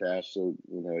rest cashed. So,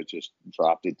 it just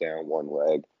dropped it down one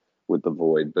leg with the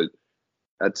void. But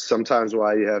that's sometimes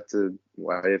why you have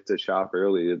to shop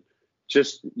early.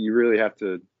 You really have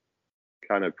to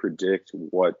kind of predict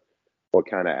what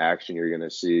kind of action you're going to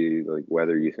see, like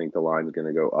whether you think the line's going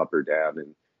to go up or down.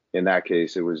 And in that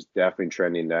case, it was definitely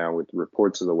trending down with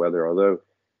reports of the weather, although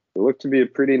it looked to be a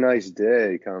pretty nice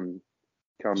day come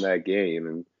that game.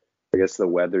 And I guess the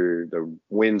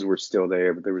winds were still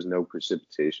there, but there was no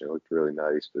precipitation. It looked really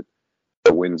nice, but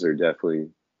the winds are definitely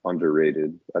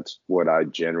underrated. That's what I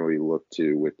generally look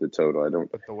to with the total. I don't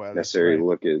necessarily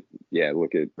look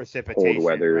at precipitation, cold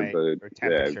weather, right, but or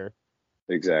temperature.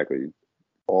 Yeah, exactly.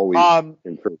 Always.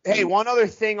 Hey, one other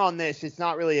thing on this. It's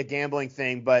not really a gambling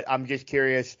thing, but I'm just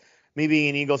curious. Me being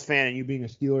an Eagles fan and you being a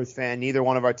Steelers fan, neither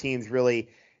one of our teams really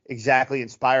exactly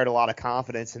inspired a lot of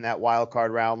confidence in that wild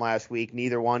card round last week.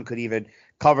 Neither one could even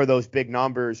cover those big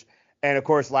numbers. And of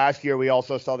course, last year we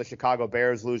also saw the Chicago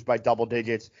Bears lose by double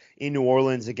digits in New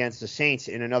Orleans against the Saints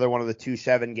in another one of the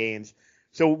 2-7 games.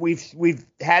 So we've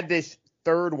had this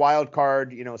third wild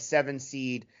card, 7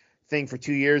 seed thing for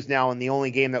 2 years now, and the only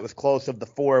game that was close of the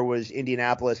 4 was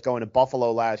Indianapolis going to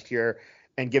Buffalo last year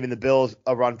and giving the Bills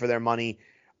a run for their money.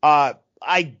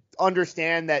 I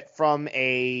understand that from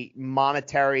a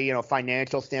monetary,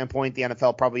 financial standpoint, the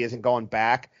NFL probably isn't going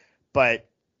back, but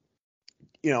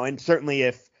and certainly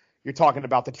if you're talking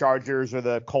about the Chargers or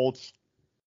the Colts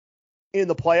in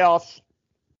the playoffs,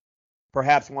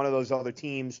 perhaps one of those other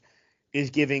teams is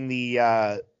giving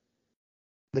the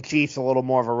Chiefs a little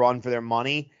more of a run for their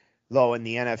money. Though in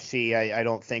the NFC, I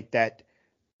don't think that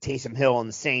Taysom Hill and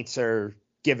the Saints are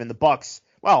giving the Bucs.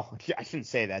 Well, I shouldn't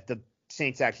say that. The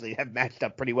Saints actually have matched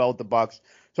up pretty well with the Bucs,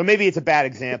 so maybe it's a bad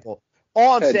example.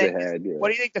 All I'm saying is, what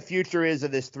do you think the future is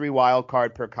of this 3 wild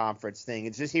card per conference thing?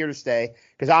 Is this here to stay?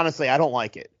 Because honestly, I don't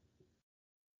like it.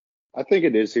 I think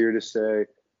it is here to stay.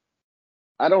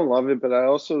 I don't love it, but I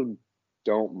also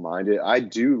don't mind it. I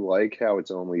do like how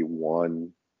it's only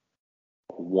one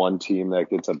team that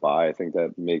gets a bye. I think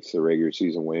that makes the regular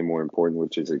season way more important,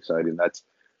 which is exciting. That's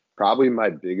probably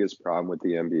my biggest problem with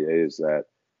the NBA is that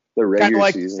the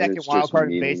regular season second is wild just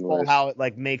card in meaningless. baseball, how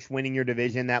it makes winning your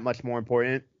division that much more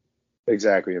important.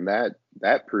 Exactly, and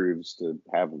that proves to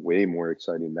have way more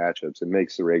exciting matchups. It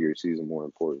makes the regular season more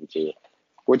important too,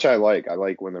 which I like. I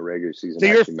like when the regular season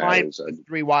actually matters. So you're fine with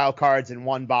 3 wild cards and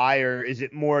 1 bye, or is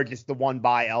it more just the 1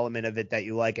 bye element of it that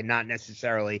you like and not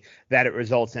necessarily that it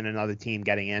results in another team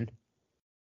getting in?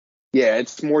 Yeah,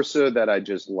 it's more so that I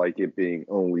just like it being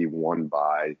only 1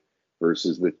 bye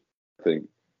versus the thing.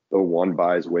 The 1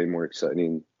 bye is way more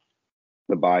exciting.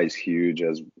 The bye is huge,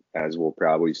 as we'll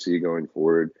probably see going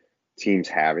forward. Teams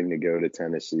having to go to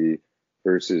Tennessee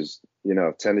versus,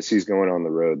 if Tennessee's going on the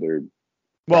road, they're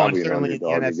and certainly in the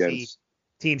NFC,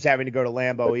 teams having to go to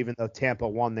Lambeau, even though Tampa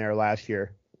won there last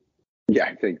year. Yeah,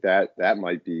 I think that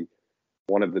might be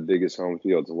one of the biggest home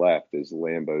fields left is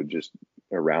Lambeau just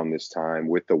around this time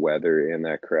with the weather and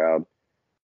that crowd.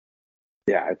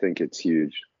 Yeah, I think it's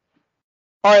huge.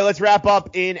 All right, let's wrap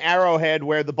up in Arrowhead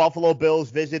where the Buffalo Bills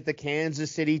visit the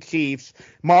Kansas City Chiefs.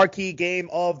 Marquee game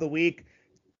of the week.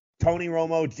 Tony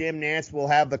Romo, Jim Nantz will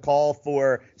have the call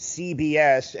for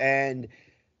CBS. And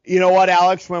you know what,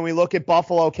 Alex, when we look at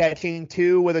Buffalo catching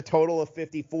 2 with a total of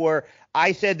 54,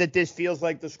 I said that this feels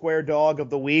like the square dog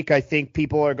of the week. I think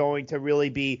people are going to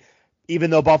really be, even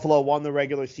though Buffalo won the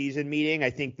regular season meeting, I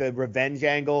think the revenge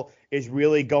angle is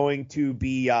really going to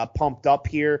be pumped up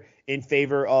here in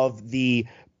favor of the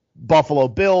Buffalo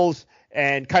Bills.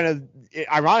 And kind of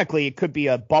ironically, it could be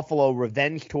a Buffalo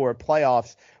revenge tour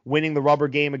playoffs, winning the rubber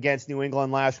game against New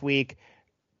England last week.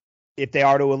 If they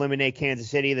are to eliminate Kansas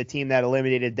City, the team that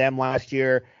eliminated them last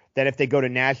year, then if they go to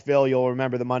Nashville, you'll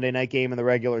remember the Monday night game in the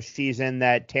regular season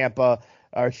that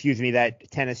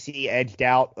that Tennessee edged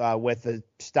out with a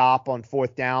stop on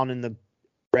 4th down in the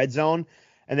red zone.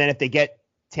 And then if they get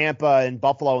Tampa and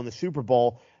Buffalo in the Super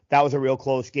Bowl, that was a real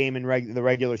close game in the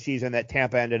regular season that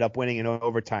Tampa ended up winning in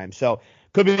overtime. So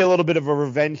could be a little bit of a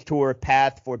revenge tour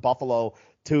path for Buffalo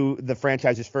to the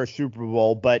franchise's first Super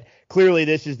Bowl. But clearly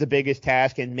this is the biggest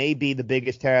task and may be the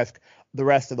biggest task the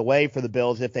rest of the way for the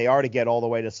Bills if they are to get all the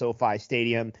way to SoFi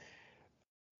Stadium.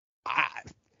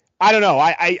 I don't know.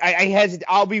 I hesitate.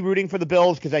 I'll be rooting for the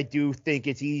Bills because I do think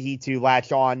it's easy to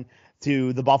latch on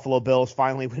to the Buffalo Bills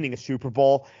finally winning a Super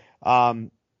Bowl.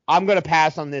 I'm going to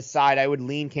pass on this side. I would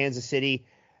lean Kansas City.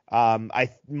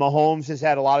 Mahomes has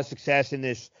had a lot of success in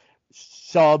this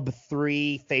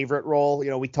sub-3 favorite role.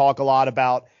 We talk a lot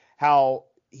about how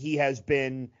he has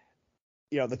been,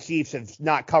 the Chiefs have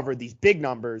not covered these big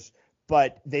numbers,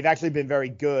 but they've actually been very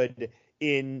good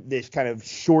in this kind of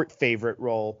short favorite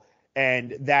role.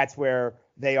 And that's where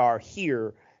they are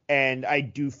here. And I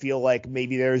do feel like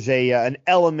maybe there's an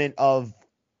element of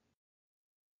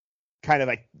kind of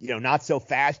not so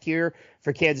fast here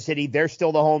for Kansas City. They're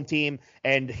still the home team.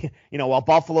 And, while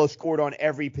Buffalo scored on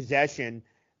every possession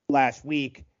last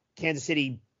week, Kansas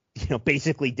City,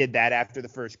 basically did that after the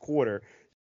first quarter.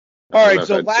 All right.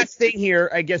 So last thing here,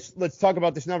 I guess let's talk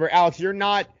about this number. Alex, you're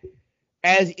not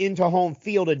as into home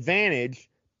field advantage,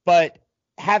 but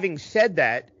having said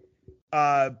that,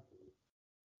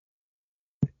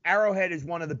 Arrowhead is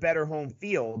one of the better home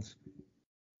fields.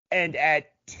 And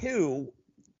at 2,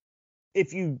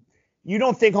 if you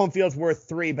don't think home field's worth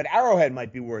 3, but Arrowhead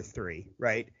might be worth 3,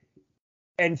 right?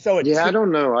 And so at 2, I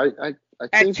don't know. I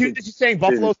at think 2, this is saying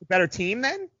Buffalo's a better team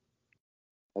then?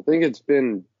 I think it's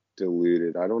been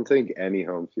diluted. I don't think any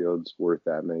home field's worth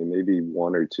that many, maybe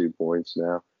 1 or 2 points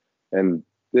now. And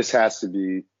this has to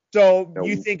be so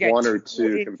you think 1 at or 2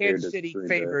 in compared Kansas to City 3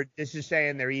 favored, this is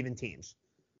saying they're even teams.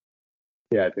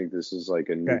 Yeah, I think this is like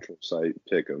a neutral site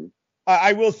pick 'em.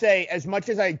 I will say, as much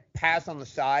as I pass on the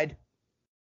side,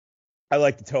 I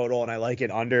like the total and I like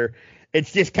it under.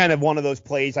 It's just kind of one of those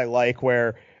plays I like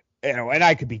where, and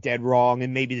I could be dead wrong,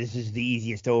 and maybe this is the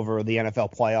easiest over of the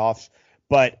NFL playoffs,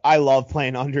 but I love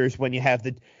playing unders when you have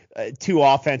the 2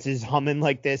 offenses humming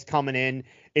like this coming in.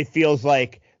 It feels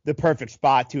like the perfect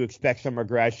spot to expect some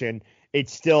regression.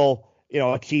 It's still,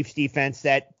 a Chiefs defense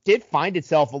that did find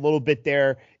itself a little bit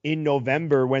there in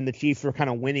November when the Chiefs were kind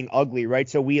of winning ugly, right?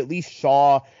 So we at least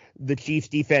saw the Chiefs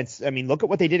defense. I mean, look at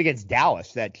what they did against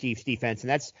Dallas, that Chiefs defense. And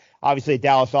that's obviously a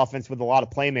Dallas offense with a lot of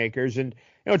playmakers. And,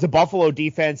 it's a Buffalo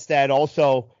defense that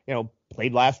also,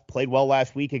 played well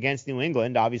last week against New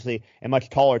England, obviously a much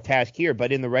taller task here.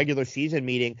 But in the regular season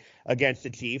meeting against the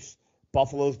Chiefs,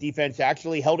 Buffalo's defense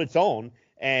actually held its own.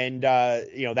 And,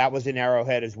 that was in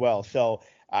Arrowhead as well. So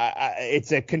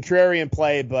it's a contrarian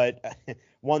play, but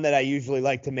one that I usually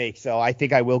like to make. So I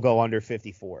think I will go under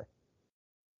 54.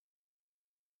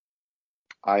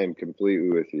 I am completely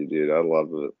with you, dude. I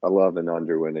love an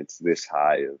under when it's this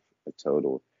high of a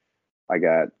total. I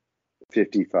got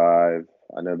 55.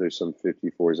 I know there's some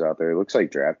 54s out there. It looks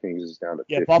like DraftKings is down to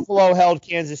 50. Buffalo held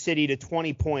Kansas City to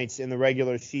 20 points in the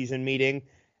regular season meeting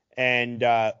and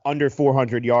under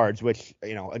 400 yards, which,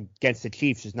 against the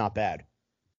Chiefs is not bad.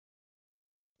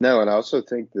 No, and I also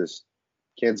think this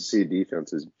Kansas City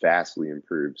defense has vastly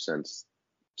improved since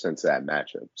that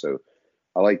matchup. So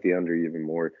I like the under even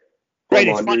more. Right,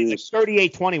 it's funny.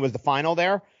 38-20 was the final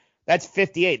there. That's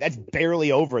 58. That's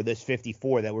barely over this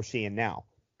 54 that we're seeing now.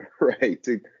 Right.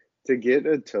 To get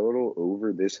a total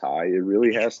over this high, it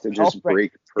really has to just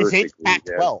break perfectly. It's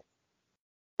Pac-12.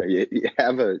 You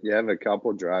have a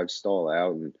couple drives stall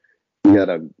out, and you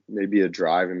got maybe a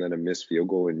drive and then a missed field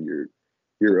goal, and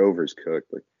your over's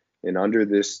cooked. And under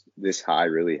this high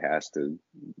really has to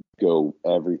go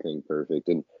everything perfect.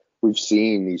 And we've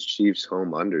seen these Chiefs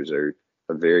home unders are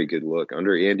a very good look.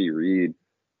 Under Andy Reid,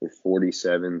 they're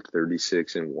 47,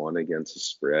 36, and 1 against the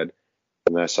spread.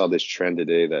 And I saw this trend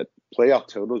today that playoff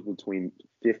totals between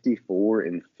 54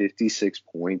 and 56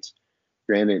 points.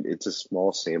 Granted, it's a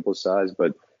small sample size,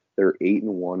 but they're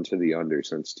 8-1 to the under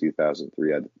since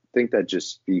 2003. I think that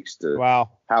just speaks to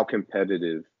how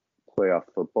competitive playoff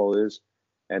football is.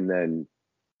 And then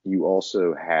you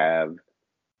also have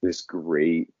this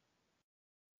great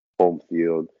home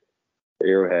field.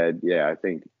 Arrowhead, I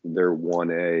think they're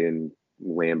 1A and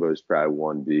Lambeau's probably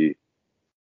 1B.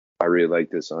 I really like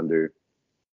this under.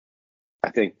 I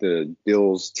think the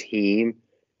Bills team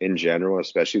in general,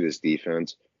 especially this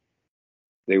defense,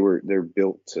 they're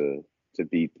built to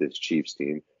beat this Chiefs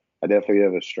team. I definitely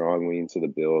have a strong lean to the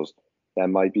Bills. That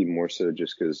might be more so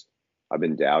just because I've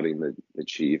been doubting the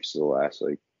Chiefs the last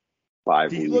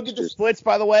 5 weeks. Did you look at the splits,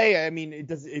 by the way? I mean, it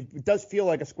does feel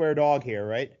like a square dog here,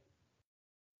 right?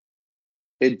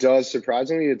 It does.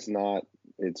 Surprisingly, it's not.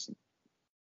 It's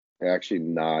actually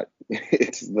not.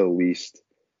 It's the least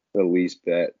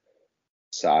bet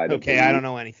side. Okay, I don't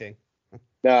know anything.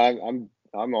 No,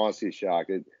 I'm honestly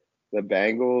shocked. The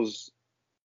Bengals,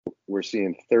 we're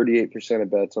seeing 38%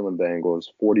 of bets on the Bengals,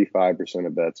 45%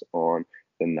 of bets on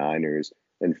the Niners,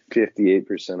 and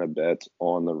 58% of bets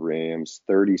on the Rams.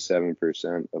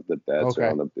 37% of the bets are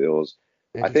on the Bills.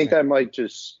 I think that might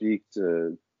just speak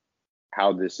to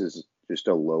how this is just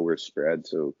a lower spread,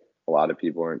 so a lot of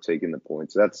people aren't taking the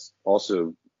points. That's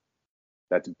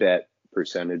bet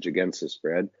percentage against the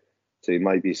spread. So you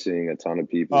might be seeing a ton of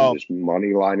people just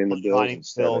money lining the Bills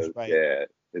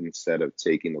instead of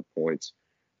taking the points.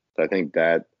 So I think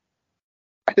the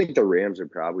Rams are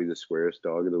probably the squarest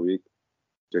dog of the week,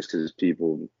 just because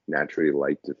people naturally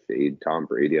like to fade Tom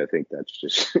Brady. I think that's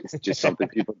just something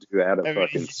people do out of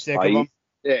fucking spite.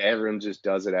 Yeah, everyone just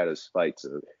does it out of spite.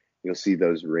 So you'll see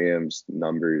those Rams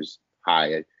numbers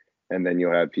high, and then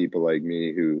you'll have people like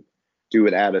me who do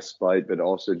it out of spite, but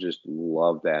also just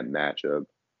love that matchup.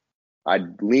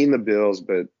 I'd lean the Bills,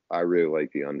 but I really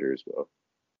like the under as well.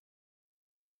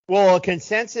 Well, a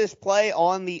consensus play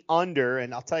on the under,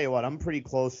 and I'll tell you what, I'm pretty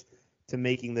close to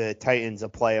making the Titans a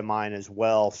play of mine as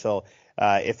well. So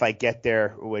if I get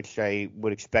there, which I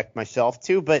would expect myself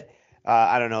to, but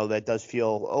I don't know. That does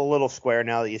feel a little square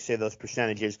now that you say those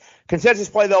percentages. Consensus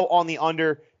play, though, on the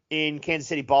under in Kansas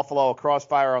City, Buffalo, a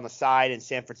crossfire on the side in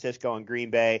San Francisco and Green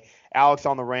Bay. Alex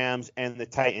on the Rams and the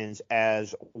Titans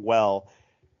as well.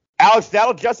 Alex,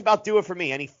 that'll just about do it for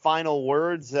me. Any final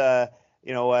words,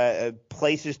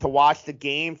 places to watch the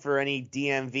game for any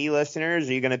DMV listeners?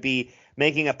 Are you going to be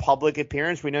making a public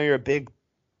appearance? We know you're a big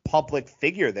public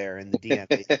figure there in the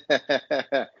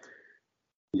DMV.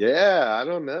 Yeah, I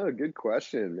don't know. Good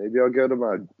question. Maybe I'll go to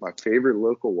my favorite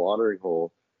local watering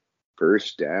hole,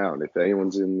 First Down. If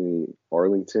anyone's in the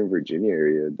Arlington, Virginia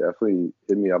area, definitely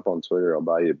hit me up on Twitter. I'll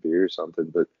buy you a beer or something.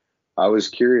 But I was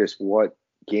curious what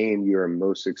game you are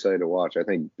most excited to watch. I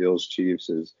think Bills Chiefs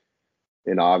is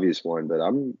an obvious one, but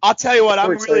I'll tell you what,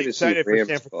 I'm really excited for Rams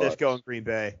San Francisco and Green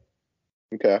Bay.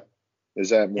 Okay.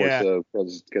 Is that more so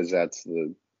because that's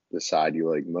the side you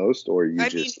like most, or you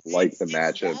like the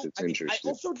matchup? It's interesting.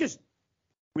 I also just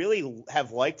really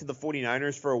have liked the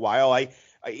 49ers for a while. I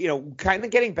kind of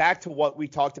getting back to what we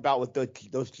talked about with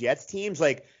those Jets teams,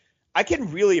 like I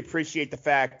can really appreciate the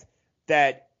fact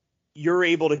that you're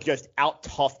able to just out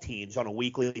tough teams on a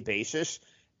weekly basis.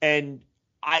 And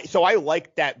I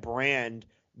like that brand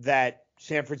that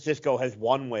San Francisco has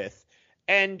won with.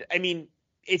 And I mean,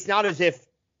 it's not as if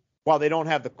while they don't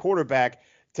have the quarterback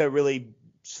to really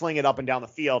sling it up and down the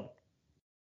field,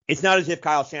 it's not as if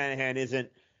Kyle Shanahan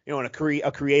isn't,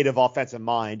 a creative offensive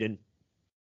mind. And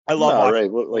I love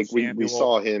right. Like we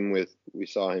saw him with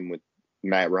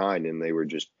Matt Ryan, and they were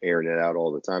just airing it out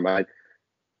all the time.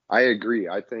 I agree.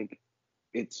 I think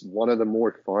it's one of the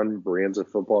more fun brands of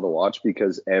football to watch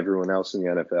because everyone else in the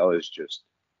NFL is just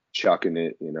chucking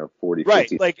it, 40, right.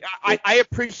 50. Like I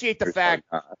appreciate the fact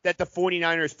that the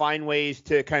 49ers find ways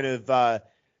to kind of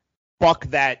buck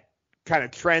that kind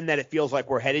of trend that it feels like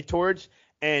we're headed towards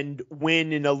and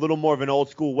win in a little more of an old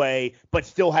school way, but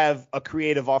still have a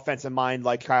creative offensive mind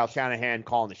like Kyle Shanahan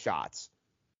calling the shots.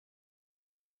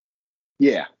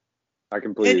 Yeah, I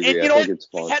completely agree. I think it's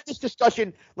fun. I had this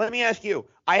discussion. Let me ask you.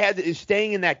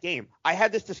 Staying in that game, I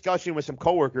had this discussion with some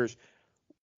coworkers.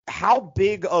 How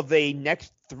big of a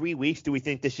next 3 weeks do we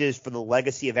think this is for the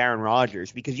legacy of Aaron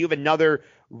Rodgers? Because you have another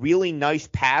really nice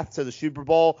path to the Super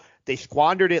Bowl. They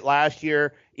squandered it last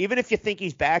year. Even if you think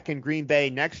he's back in Green Bay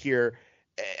next year,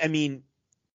 I mean,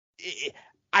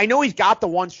 I know he's got the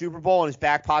one Super Bowl in his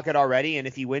back pocket already, and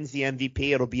if he wins the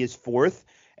MVP, it'll be his fourth,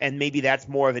 and maybe that's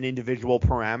more of an individual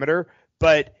parameter.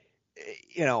 But,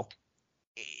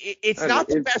 it's not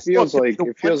the best.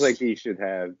 It feels like he should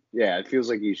have. Yeah, it feels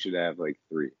like he should have like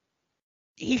 3.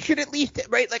 He should at least,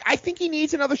 right? Like I think he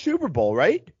needs another Super Bowl,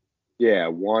 right? Yeah,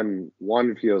 one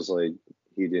feels like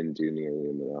he didn't do nearly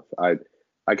enough.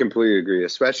 I completely agree,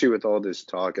 especially with all this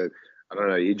talk. I don't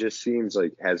know. He just seems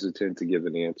like hesitant to give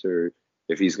an answer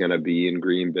if he's going to be in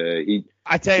Green Bay.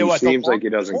 I tell you what, seems like he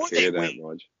doesn't care that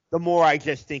much. The more I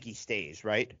just think he stays,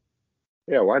 right?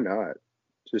 Yeah, why not?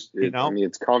 I mean,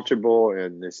 it's comfortable,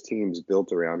 and this team's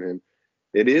built around him.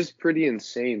 It is pretty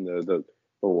insane, though, the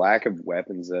lack of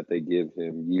weapons that they give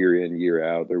him year in, year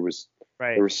out. There was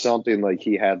something like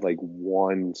he had like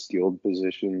one skilled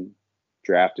position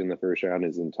draft in the first round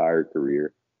his entire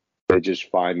career. They just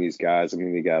find these guys. I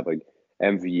mean, they got like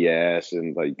MVS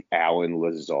and like Allen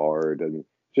Lazard and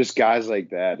just guys like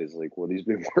that is like what he's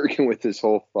been working with his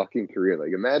whole fucking career.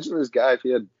 Like, imagine this guy if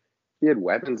he had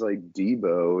weapons like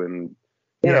Debo and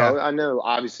you know, I know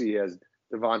obviously he has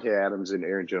Devontae Adams and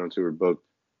Aaron Jones who are both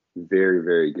very,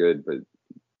 very good, but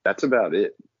that's about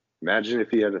it. Imagine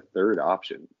if he had a third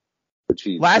option, which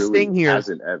he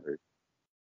hasn't ever.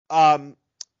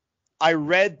 I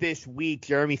read this week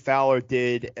Jeremy Fowler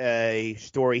did a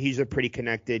story. He's a pretty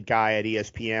connected guy at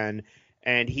ESPN,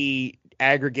 and he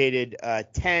aggregated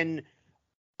 10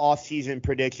 off-season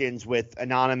predictions with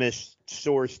anonymous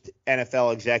sourced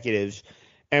NFL executives.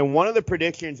 And one of the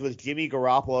predictions was Jimmy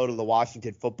Garoppolo to the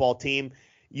Washington football team.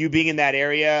 You being in that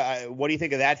area, what do you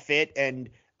think of that fit? And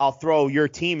I'll throw your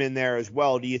team in there as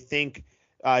well. Do you think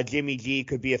Jimmy G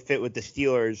could be a fit with the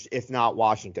Steelers, if not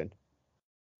Washington?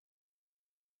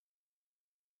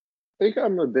 I think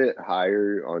I'm a bit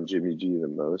higher on Jimmy G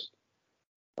than most.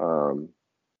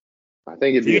 I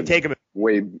think it'd be take him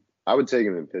I would take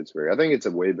him in Pittsburgh. I think it's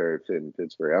a way better fit in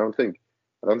Pittsburgh. I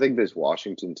don't think this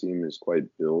Washington team is quite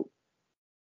built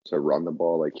to run the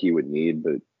ball like he would need,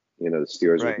 but you know, the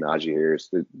Steelers with Najee Harris.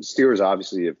 The Steelers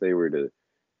obviously, if they were to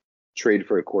trade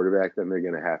for a quarterback, then they're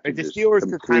going to have to. The Steelers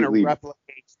could kind of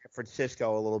replicate San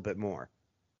Francisco a little bit more.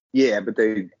 Yeah, but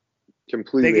they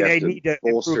completely have to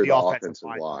bolster the offensive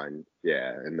line.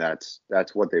 Yeah, and that's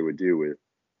what they would do with,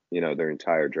 you know, their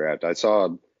entire draft. I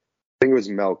think it was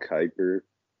Mel Kiper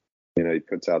You know, he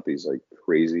puts out these like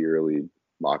crazy early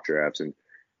mock drafts, and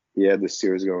he had the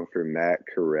Steelers going for Matt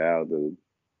Corral, the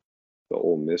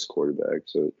Ole Miss quarterback.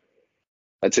 So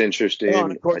that's interesting. Well,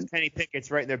 and of course, Kenny Pickett's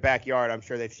right in their backyard. I'm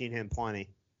sure they've seen him plenty.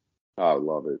 Oh, I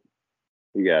love it.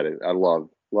 You got it. I love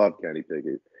Kenny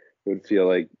Pickett. It would feel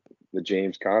like the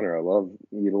James Conner.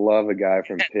 You love a guy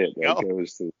from Pitt that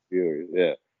goes to the Steelers.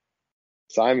 Yeah.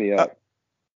 Sign me up.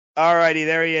 All righty,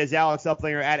 there he is, Alex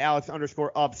Uplinger at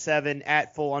Alex_up7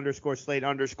 at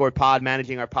 @full_slate_pod,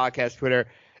 managing our podcast Twitter.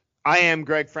 I am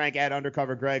Greg Frank at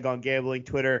Undercover Greg on Gambling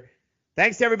Twitter.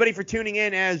 Thanks to everybody for tuning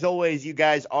in. As always, you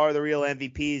guys are the real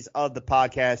MVPs of the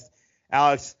podcast.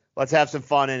 Alex, let's have some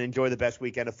fun and enjoy the best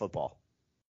weekend of football.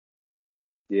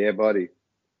 Yeah, buddy.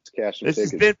 Let's cash some tickets.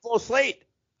 This has been Full Slate,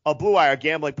 a Blue Wire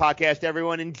gambling podcast.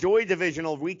 Everyone, enjoy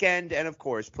divisional weekend, and of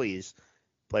course, please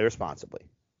play responsibly.